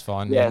 but that's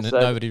fine. Yeah, So,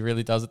 nobody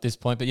really does at this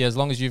point. But yeah, as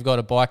long as you've got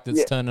a bike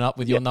that's turning up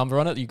with your number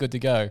on it, you're good to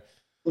go.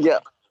 Yeah,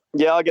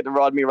 I get to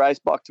ride my race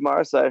bike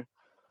tomorrow, so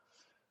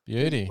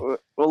beauty. I'm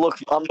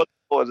looking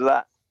forward to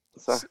that.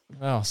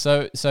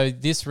 So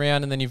this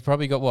round, and then you've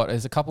probably got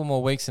there's a couple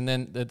more weeks, and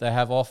then they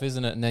have off,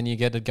 isn't it? And then you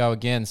get to go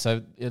again.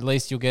 So at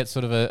least you'll get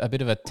sort of a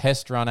bit of a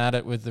test run at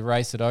it with the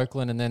race at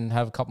Oakland, and then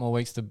have a couple more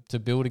weeks to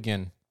build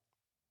again.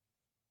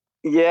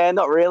 Yeah,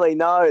 not really.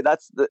 No,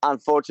 that's the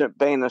unfortunate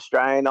being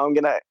Australian. I'm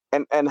gonna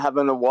and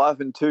having a wife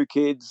and 2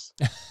 kids.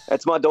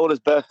 It's my daughter's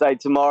birthday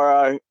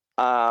tomorrow,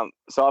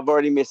 so I've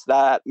already missed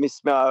that.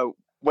 Missed my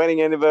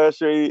wedding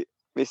anniversary.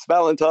 Missed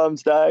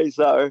Valentine's Day.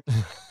 So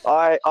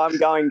I'm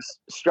going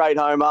straight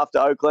home after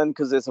Oakland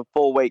because there's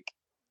 4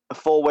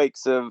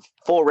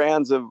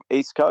 rounds of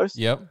East Coast.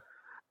 Yep.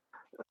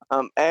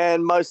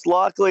 And most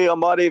likely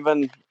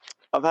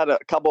I've had a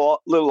couple of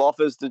little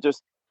offers to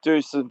just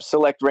do some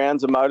select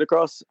rounds of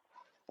motocross.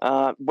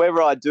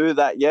 Whether I do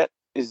that yet,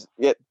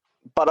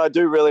 but I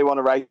do really want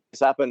to race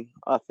happen.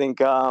 I think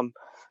I'm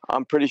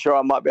pretty sure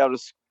I might be able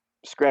to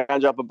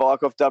scrounge up a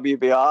bike off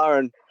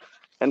WBR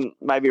and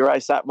maybe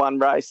race that one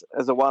race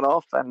as a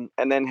one-off and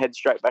then head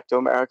straight back to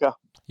America.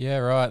 Yeah,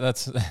 right.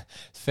 That's a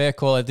fair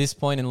call. At this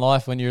point in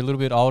life, when you're a little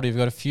bit older, you've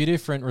got a few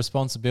different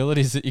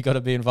responsibilities that you've got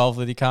to be involved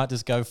with. You can't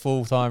just go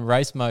full-time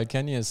race mode,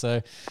 can you?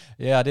 So,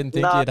 yeah, I didn't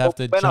think you'd have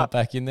to jump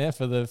back in there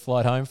for the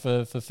flight home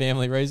for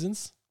family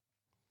reasons.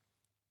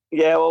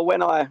 Yeah, well,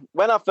 when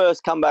I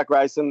first come back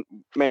racing,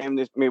 me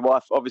and my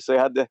wife obviously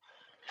had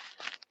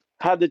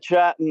the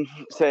chat and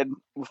said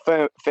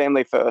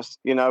family first.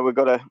 You know, we've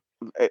got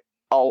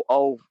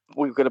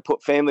to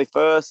put family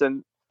first,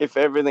 and if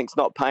everything's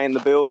not paying the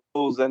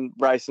bills, then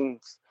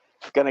racing's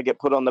going to get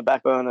put on the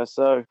back burner.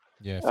 So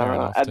yeah, fair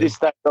enough. At this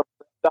stage,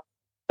 I've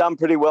done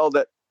pretty well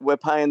that we're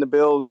paying the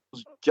bills.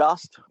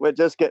 We're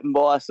just getting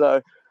by.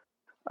 So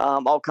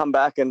I'll come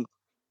back and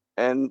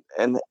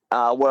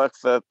work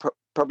for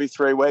probably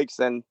 3 weeks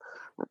and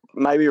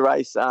maybe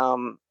race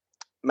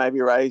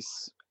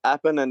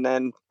Appen and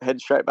then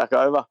head straight back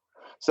over.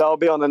 So I'll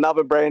be on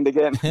another brand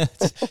again.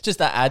 Just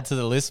to add to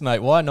the list, mate.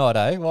 Why not,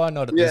 eh? Why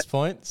not at this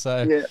point?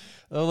 So,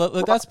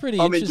 look, that's pretty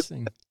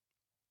interesting.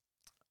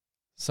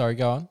 Sorry,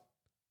 go on.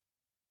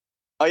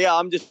 Oh, yeah,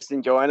 I'm just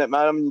enjoying it, mate.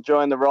 I'm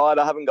enjoying the ride.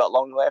 I haven't got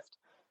long left.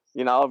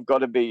 You know, I've got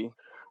to be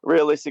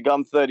realistic.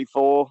 I'm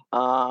 34.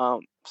 But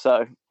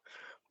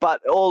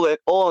all in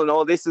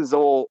all, this is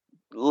all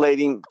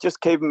leading, just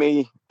keeping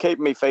me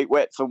feet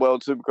wet for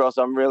World Supercross.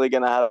 I'm really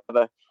going to have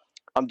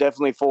I'm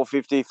definitely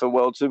 450 for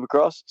World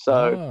Supercross.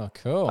 So,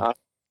 cool.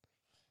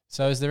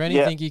 So is there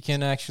anything you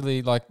can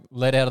actually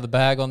let out of the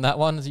bag on that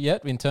one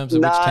yet in terms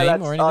of which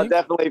team or anything? I'll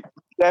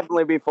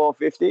definitely be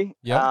 450.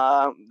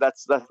 Yeah.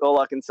 That's all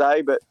I can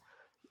say, but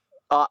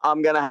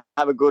I'm going to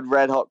have a good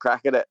red hot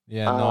crack at it.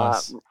 Yeah,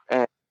 nice.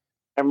 And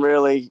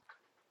really,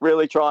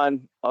 really try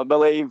and, I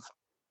believe,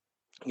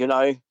 you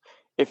know,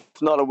 if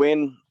not a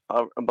win,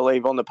 I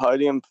believe on the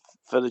podium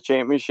for the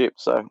championship.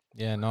 So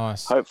yeah,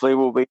 nice. Hopefully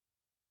we'll be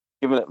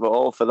giving it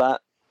all for that.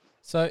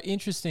 So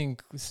interesting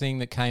thing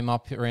that came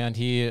up around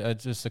here,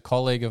 just a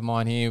colleague of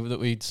mine here that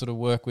we sort of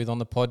work with on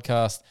the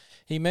podcast.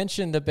 He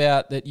mentioned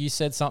about that you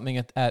said something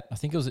at I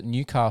think it was at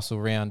Newcastle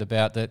round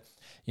about that,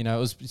 you know, it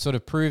was sort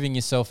of proving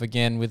yourself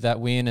again with that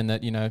win and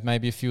that, you know,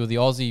 maybe a few of the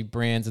Aussie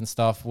brands and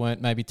stuff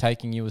weren't maybe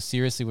taking you as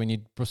seriously when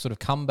you sort of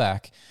come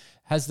back.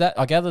 Has that,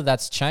 I gather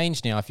that's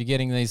changed now if you're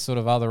getting these sort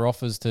of other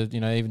offers to, you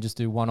know, even just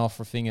do one-off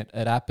thing at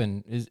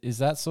Appen. Is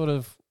that sort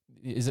of,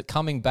 is it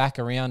coming back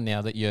around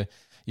now that you're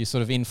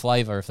sort of in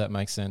flavour, if that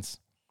makes sense?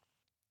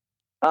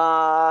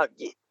 I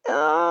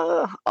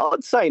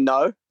would say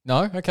no.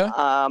 No? Okay.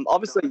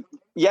 Obviously,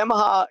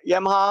 Yamaha,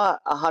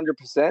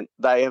 100%.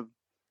 They have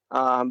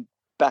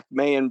backed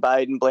me and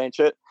Bade and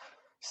Blanchett.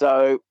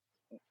 So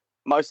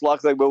most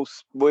likely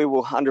we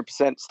will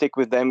 100% stick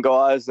with them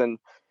guys and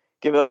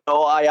give it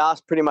all. I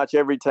asked pretty much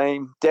every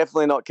team.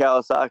 Definitely not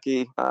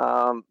Kawasaki.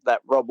 That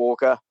Rob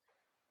Walker,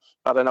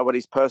 I don't know what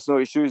his personal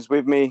issues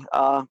with me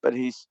are, but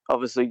he's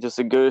obviously just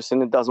a goose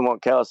and doesn't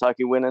want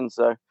Kawasaki winning.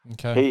 So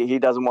he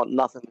doesn't want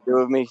nothing to do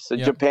with me. So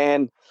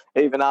Japan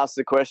even asked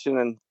the question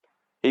and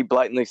he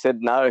blatantly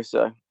said no.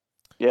 So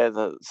yeah,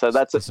 so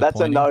that's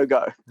a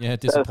no-go. Yeah,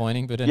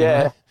 disappointing, but anyway.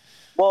 Yeah.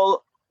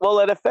 Well,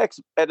 it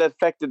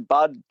affected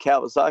Bud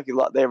Kawasaki,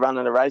 like they're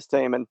running a race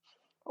team, and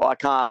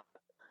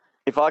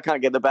if I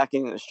can't get the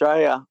backing in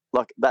Australia,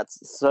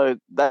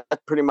 that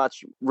pretty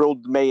much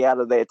ruled me out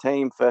of their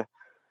team for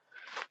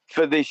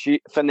this year,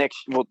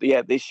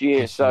 this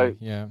year. So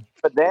yeah,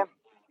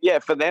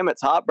 for them,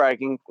 it's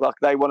heartbreaking. Like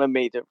they wanted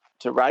me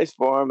to race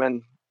for them,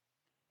 and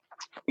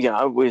you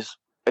know,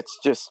 it's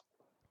just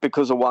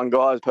because of one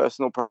guy's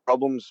personal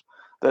problems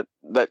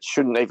that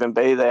shouldn't even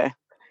be there.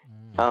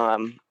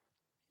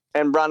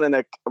 And running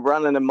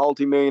a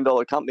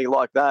multi-million-dollar company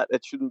like that,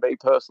 it shouldn't be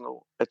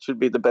personal. It should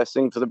be the best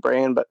thing for the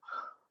brand. But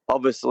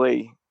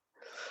obviously,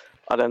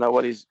 I don't know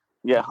what his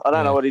know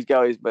what his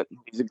go is, but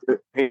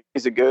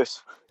he's a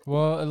goose.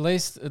 Well, at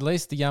least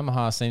the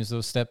Yamaha seems to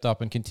have stepped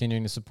up and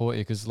continuing to support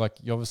you, because like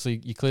you're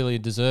clearly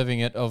deserving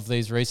it of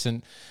these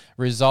recent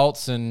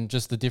results and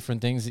just the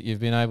different things that you've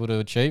been able to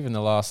achieve in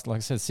the last, like I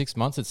said, 6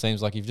 months. It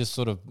seems like you've just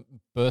sort of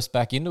burst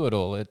back into it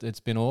all. It's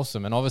been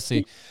awesome, and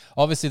obviously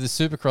the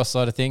Supercross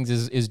side of things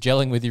is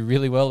gelling with you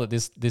really well at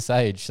this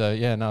age. So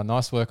yeah, no,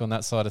 nice work on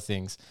that side of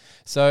things.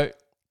 So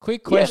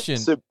quick question.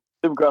 Yeah,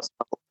 Supercross.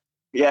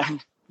 Yeah.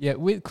 Yeah,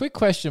 quick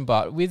question,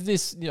 but with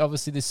this,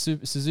 obviously this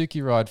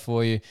Suzuki ride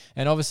for you,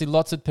 and obviously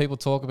lots of people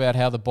talk about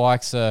how the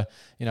bikes are,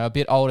 a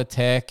bit older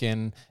tech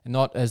and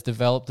not as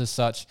developed as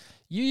such.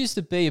 You used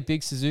to be a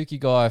big Suzuki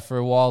guy for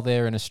a while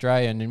there in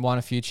Australia and won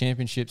a few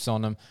championships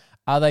on them.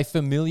 Are they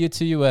familiar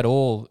to you at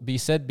all? You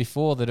said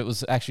before that it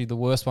was actually the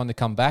worst one to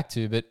come back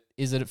to, but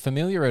is it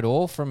familiar at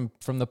all from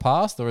the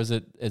past, or is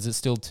it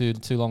still too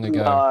long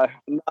ago?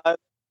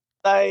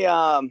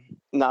 No,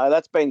 no,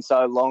 that's been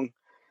so long.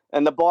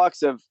 And the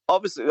bikes have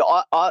obviously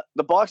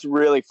the bikes are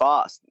really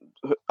fast.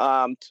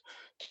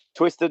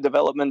 Twisted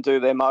Development do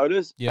their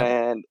motors,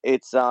 and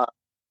it's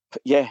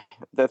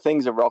the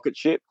things are rocket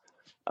ship.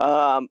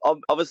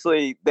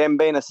 Obviously, them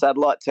being a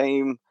satellite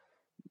team,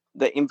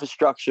 the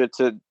infrastructure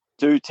to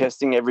do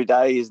testing every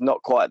day is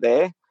not quite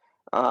there.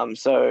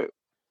 So,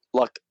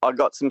 like, I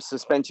got some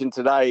suspension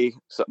today,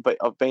 but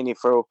I've been here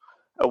for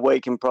a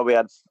week and probably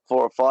had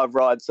 4 or 5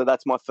 rides. So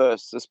that's my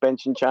first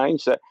suspension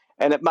change. So.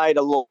 And it made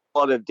a lot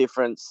of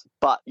difference.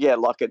 But, yeah,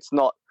 like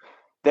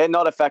they're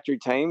not a factory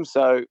team,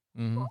 so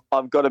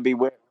I've got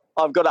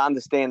to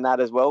understand that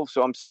as well.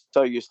 So I'm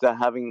so used to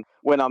having,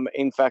 when I'm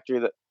in factory,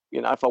 that,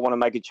 if I want to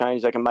make a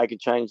change, they can make a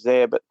change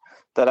there, but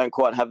they don't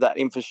quite have that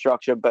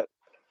infrastructure. But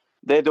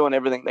they're doing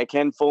everything they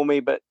can for me.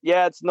 But,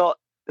 yeah, it's not,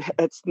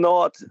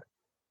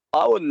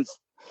 I wouldn't,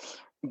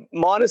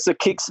 minus a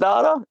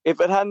Kickstarter,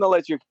 if it had an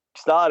electric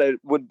starter,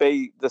 it would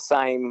be the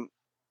same.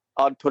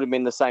 I'd put them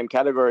in the same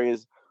category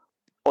as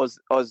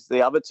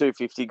the other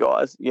 250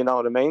 guys, you know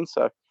what I mean?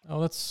 So,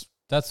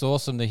 that's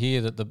awesome to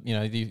hear that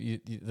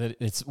that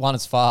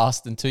it's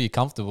fast, and 2, you're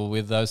comfortable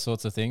with those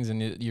sorts of things,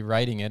 and you're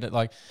rating it.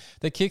 Like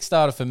the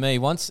Kickstarter for me,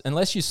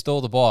 unless you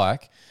stall the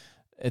bike,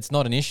 it's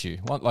not an issue.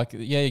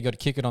 You got to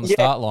kick it on the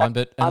start line,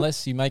 but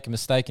unless you make a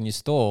mistake and you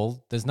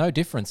stall, there's no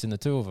difference in the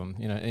two of them.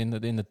 In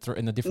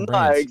the different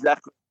brands. No,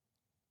 exactly.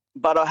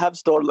 But I have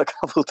stalled a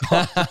couple of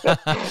times.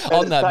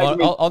 on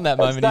that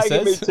moment, he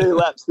says. It's taken me 2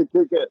 laps to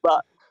kick it,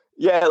 but.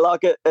 Yeah,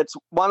 like it's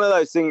one of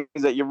those things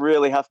that you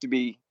really have to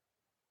be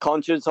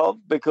conscious of,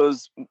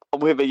 because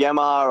with a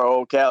Yamaha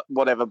or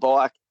whatever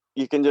bike,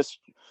 you can just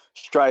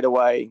straight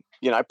away,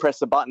 press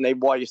the button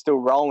while you're still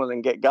rolling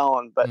and get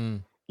going. But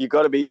you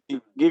got to be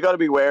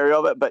wary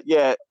of it. But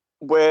yeah,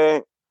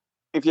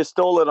 if you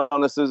stall it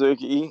on a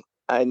Suzuki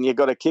and you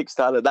got a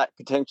Kickstarter, that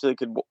potentially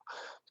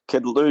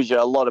could lose you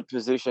a lot of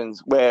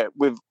positions. Where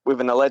with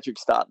an electric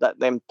start,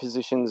 them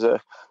positions are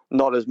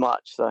not as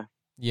much. So.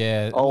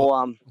 Yeah,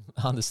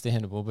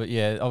 understandable, but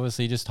yeah,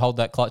 obviously just hold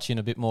that clutch in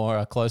a bit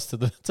more close to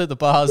the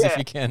bars if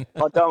you can.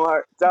 Oh, don't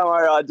worry,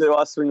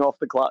 I swing off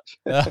the clutch.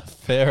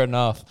 Fair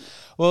enough.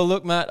 Well,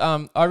 look, Matt,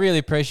 I really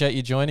appreciate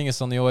you joining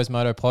us on the Always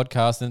Moto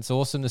podcast, and it's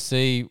awesome to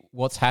see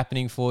what's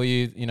happening for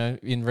you,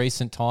 in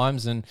recent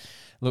times. And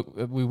look,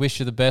 we wish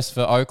you the best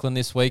for Oakland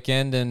this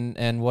weekend,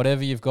 and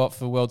whatever you've got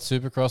for World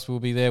Supercross, we'll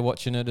be there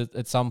watching it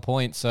at some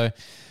point. So.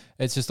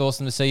 It's just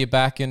awesome to see you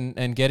back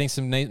and getting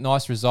some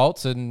nice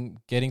results and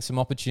getting some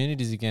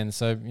opportunities again.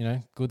 So,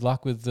 good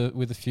luck with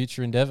the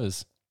future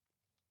endeavours.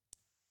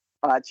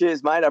 All right,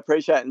 cheers, mate. I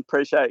appreciate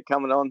it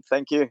coming on.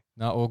 Thank you.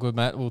 No, all good,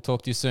 Matt. We'll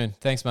talk to you soon.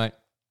 Thanks, mate.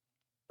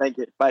 Thank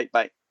you. Bye.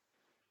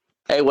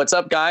 Hey, what's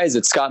up, guys?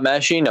 It's Scott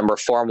Meshy, number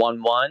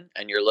 411,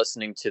 and you're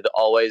listening to the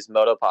Always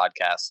Moto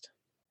podcast.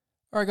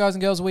 All right, guys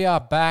and girls, we are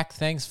back.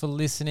 Thanks for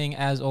listening,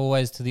 as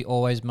always, to the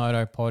Always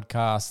Moto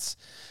podcasts.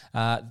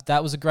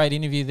 That was a great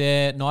interview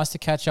there. Nice to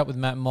catch up with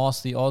Matt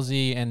Moss, the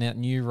Aussie, and that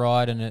new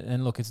ride.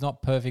 And look, it's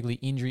not perfectly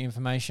injury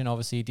information.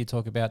 Obviously, he did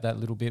talk about that a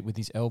little bit with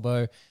his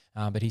elbow,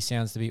 but he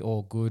sounds to be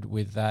all good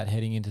with that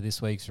heading into this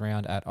week's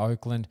round at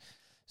Oakland.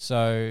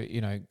 So,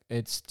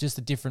 it's just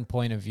a different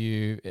point of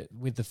view.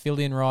 With the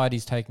fill-in ride,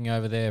 he's taking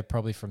over there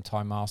probably from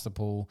Ty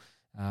Masterpool.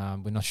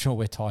 We're not sure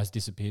where Ty's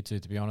disappeared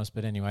to be honest.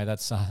 But anyway,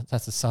 that's a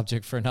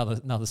subject for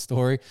another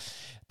story.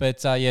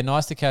 But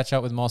nice to catch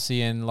up with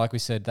Mossy. And like we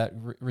said, that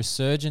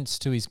resurgence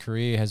to his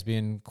career has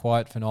been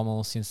quite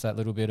phenomenal since that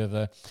little bit of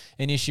an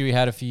issue he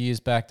had a few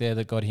years back there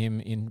that got him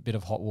in a bit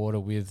of hot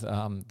water with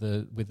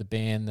the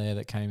ban there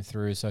that came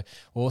through. So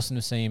awesome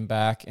to see him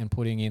back and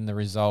putting in the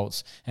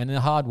results and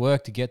the hard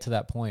work to get to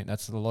that point.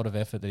 That's a lot of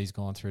effort that he's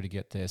gone through to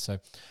get there. So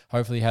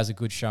hopefully he has a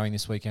good showing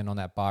this weekend on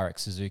that Barrick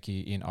Suzuki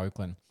in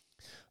Oakland.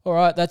 All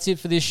right, that's it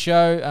for this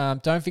show.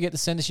 Don't forget to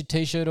send us your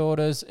T-shirt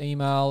orders.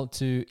 Email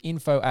to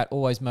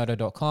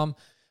info@alwaysmoto.com.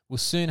 We'll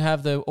soon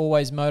have the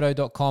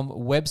alwaysmoto.com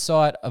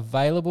website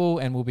available,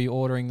 and we'll be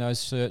ordering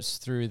those shirts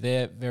through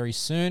there very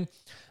soon.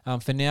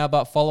 For now,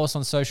 but follow us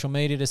on social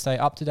media to stay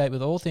up to date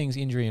with all things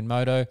injury and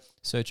moto.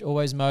 Search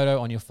Always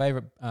Moto on your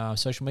favorite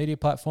social media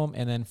platform,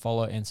 and then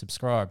follow and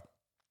subscribe.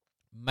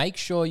 Make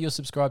sure you're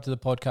subscribed to the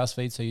podcast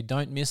feed so you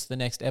don't miss the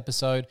next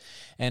episode.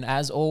 And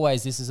as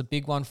always, this is a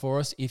big one for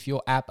us. If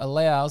your app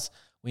allows,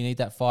 we need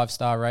that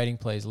 5-star rating,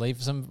 please.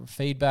 Leave some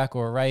feedback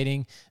or a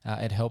rating.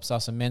 It helps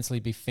us immensely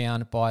be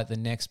found by the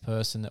next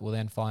person that will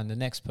then find the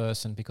next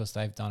person because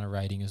they've done a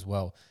rating as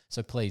well.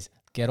 So please,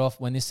 get off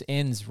when this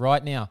ends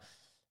right now.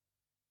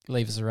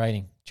 Leave us a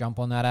rating. Jump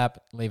on that app,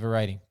 leave a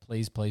rating.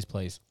 Please, please,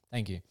 please.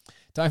 Thank you.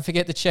 Don't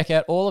forget to check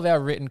out all of our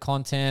written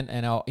content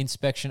and our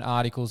inspection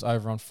articles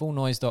over on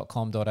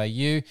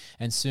fullnoise.com.au.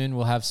 And soon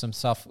we'll have some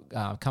stuff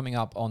coming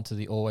up onto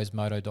the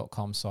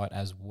alwaysmoto.com site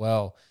as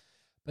well.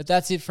 But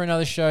that's it for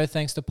another show.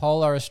 Thanks to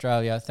Polar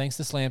Australia. Thanks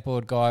to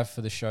Slantboard Guy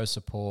for the show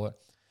support.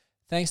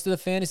 Thanks to the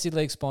Fantasy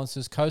League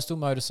sponsors, Coastal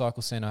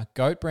Motorcycle Centre,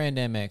 Goat Brand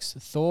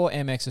MX, Thor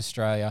MX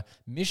Australia,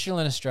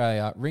 Michelin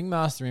Australia,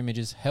 Ringmaster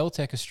Images,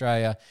 Helltech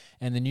Australia,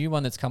 and the new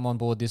one that's come on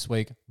board this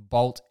week,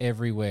 Bolt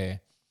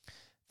Everywhere.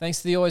 Thanks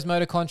to the Always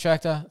Motor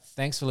Contractor.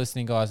 Thanks for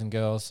listening, guys and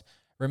girls.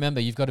 Remember,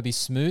 you've got to be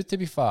smooth to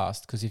be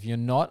fast, because if you're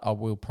not, I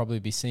will probably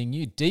be seeing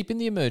you deep in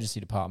the emergency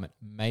department,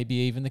 maybe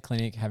even the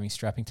clinic, having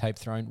strapping tape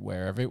thrown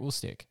wherever it will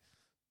stick.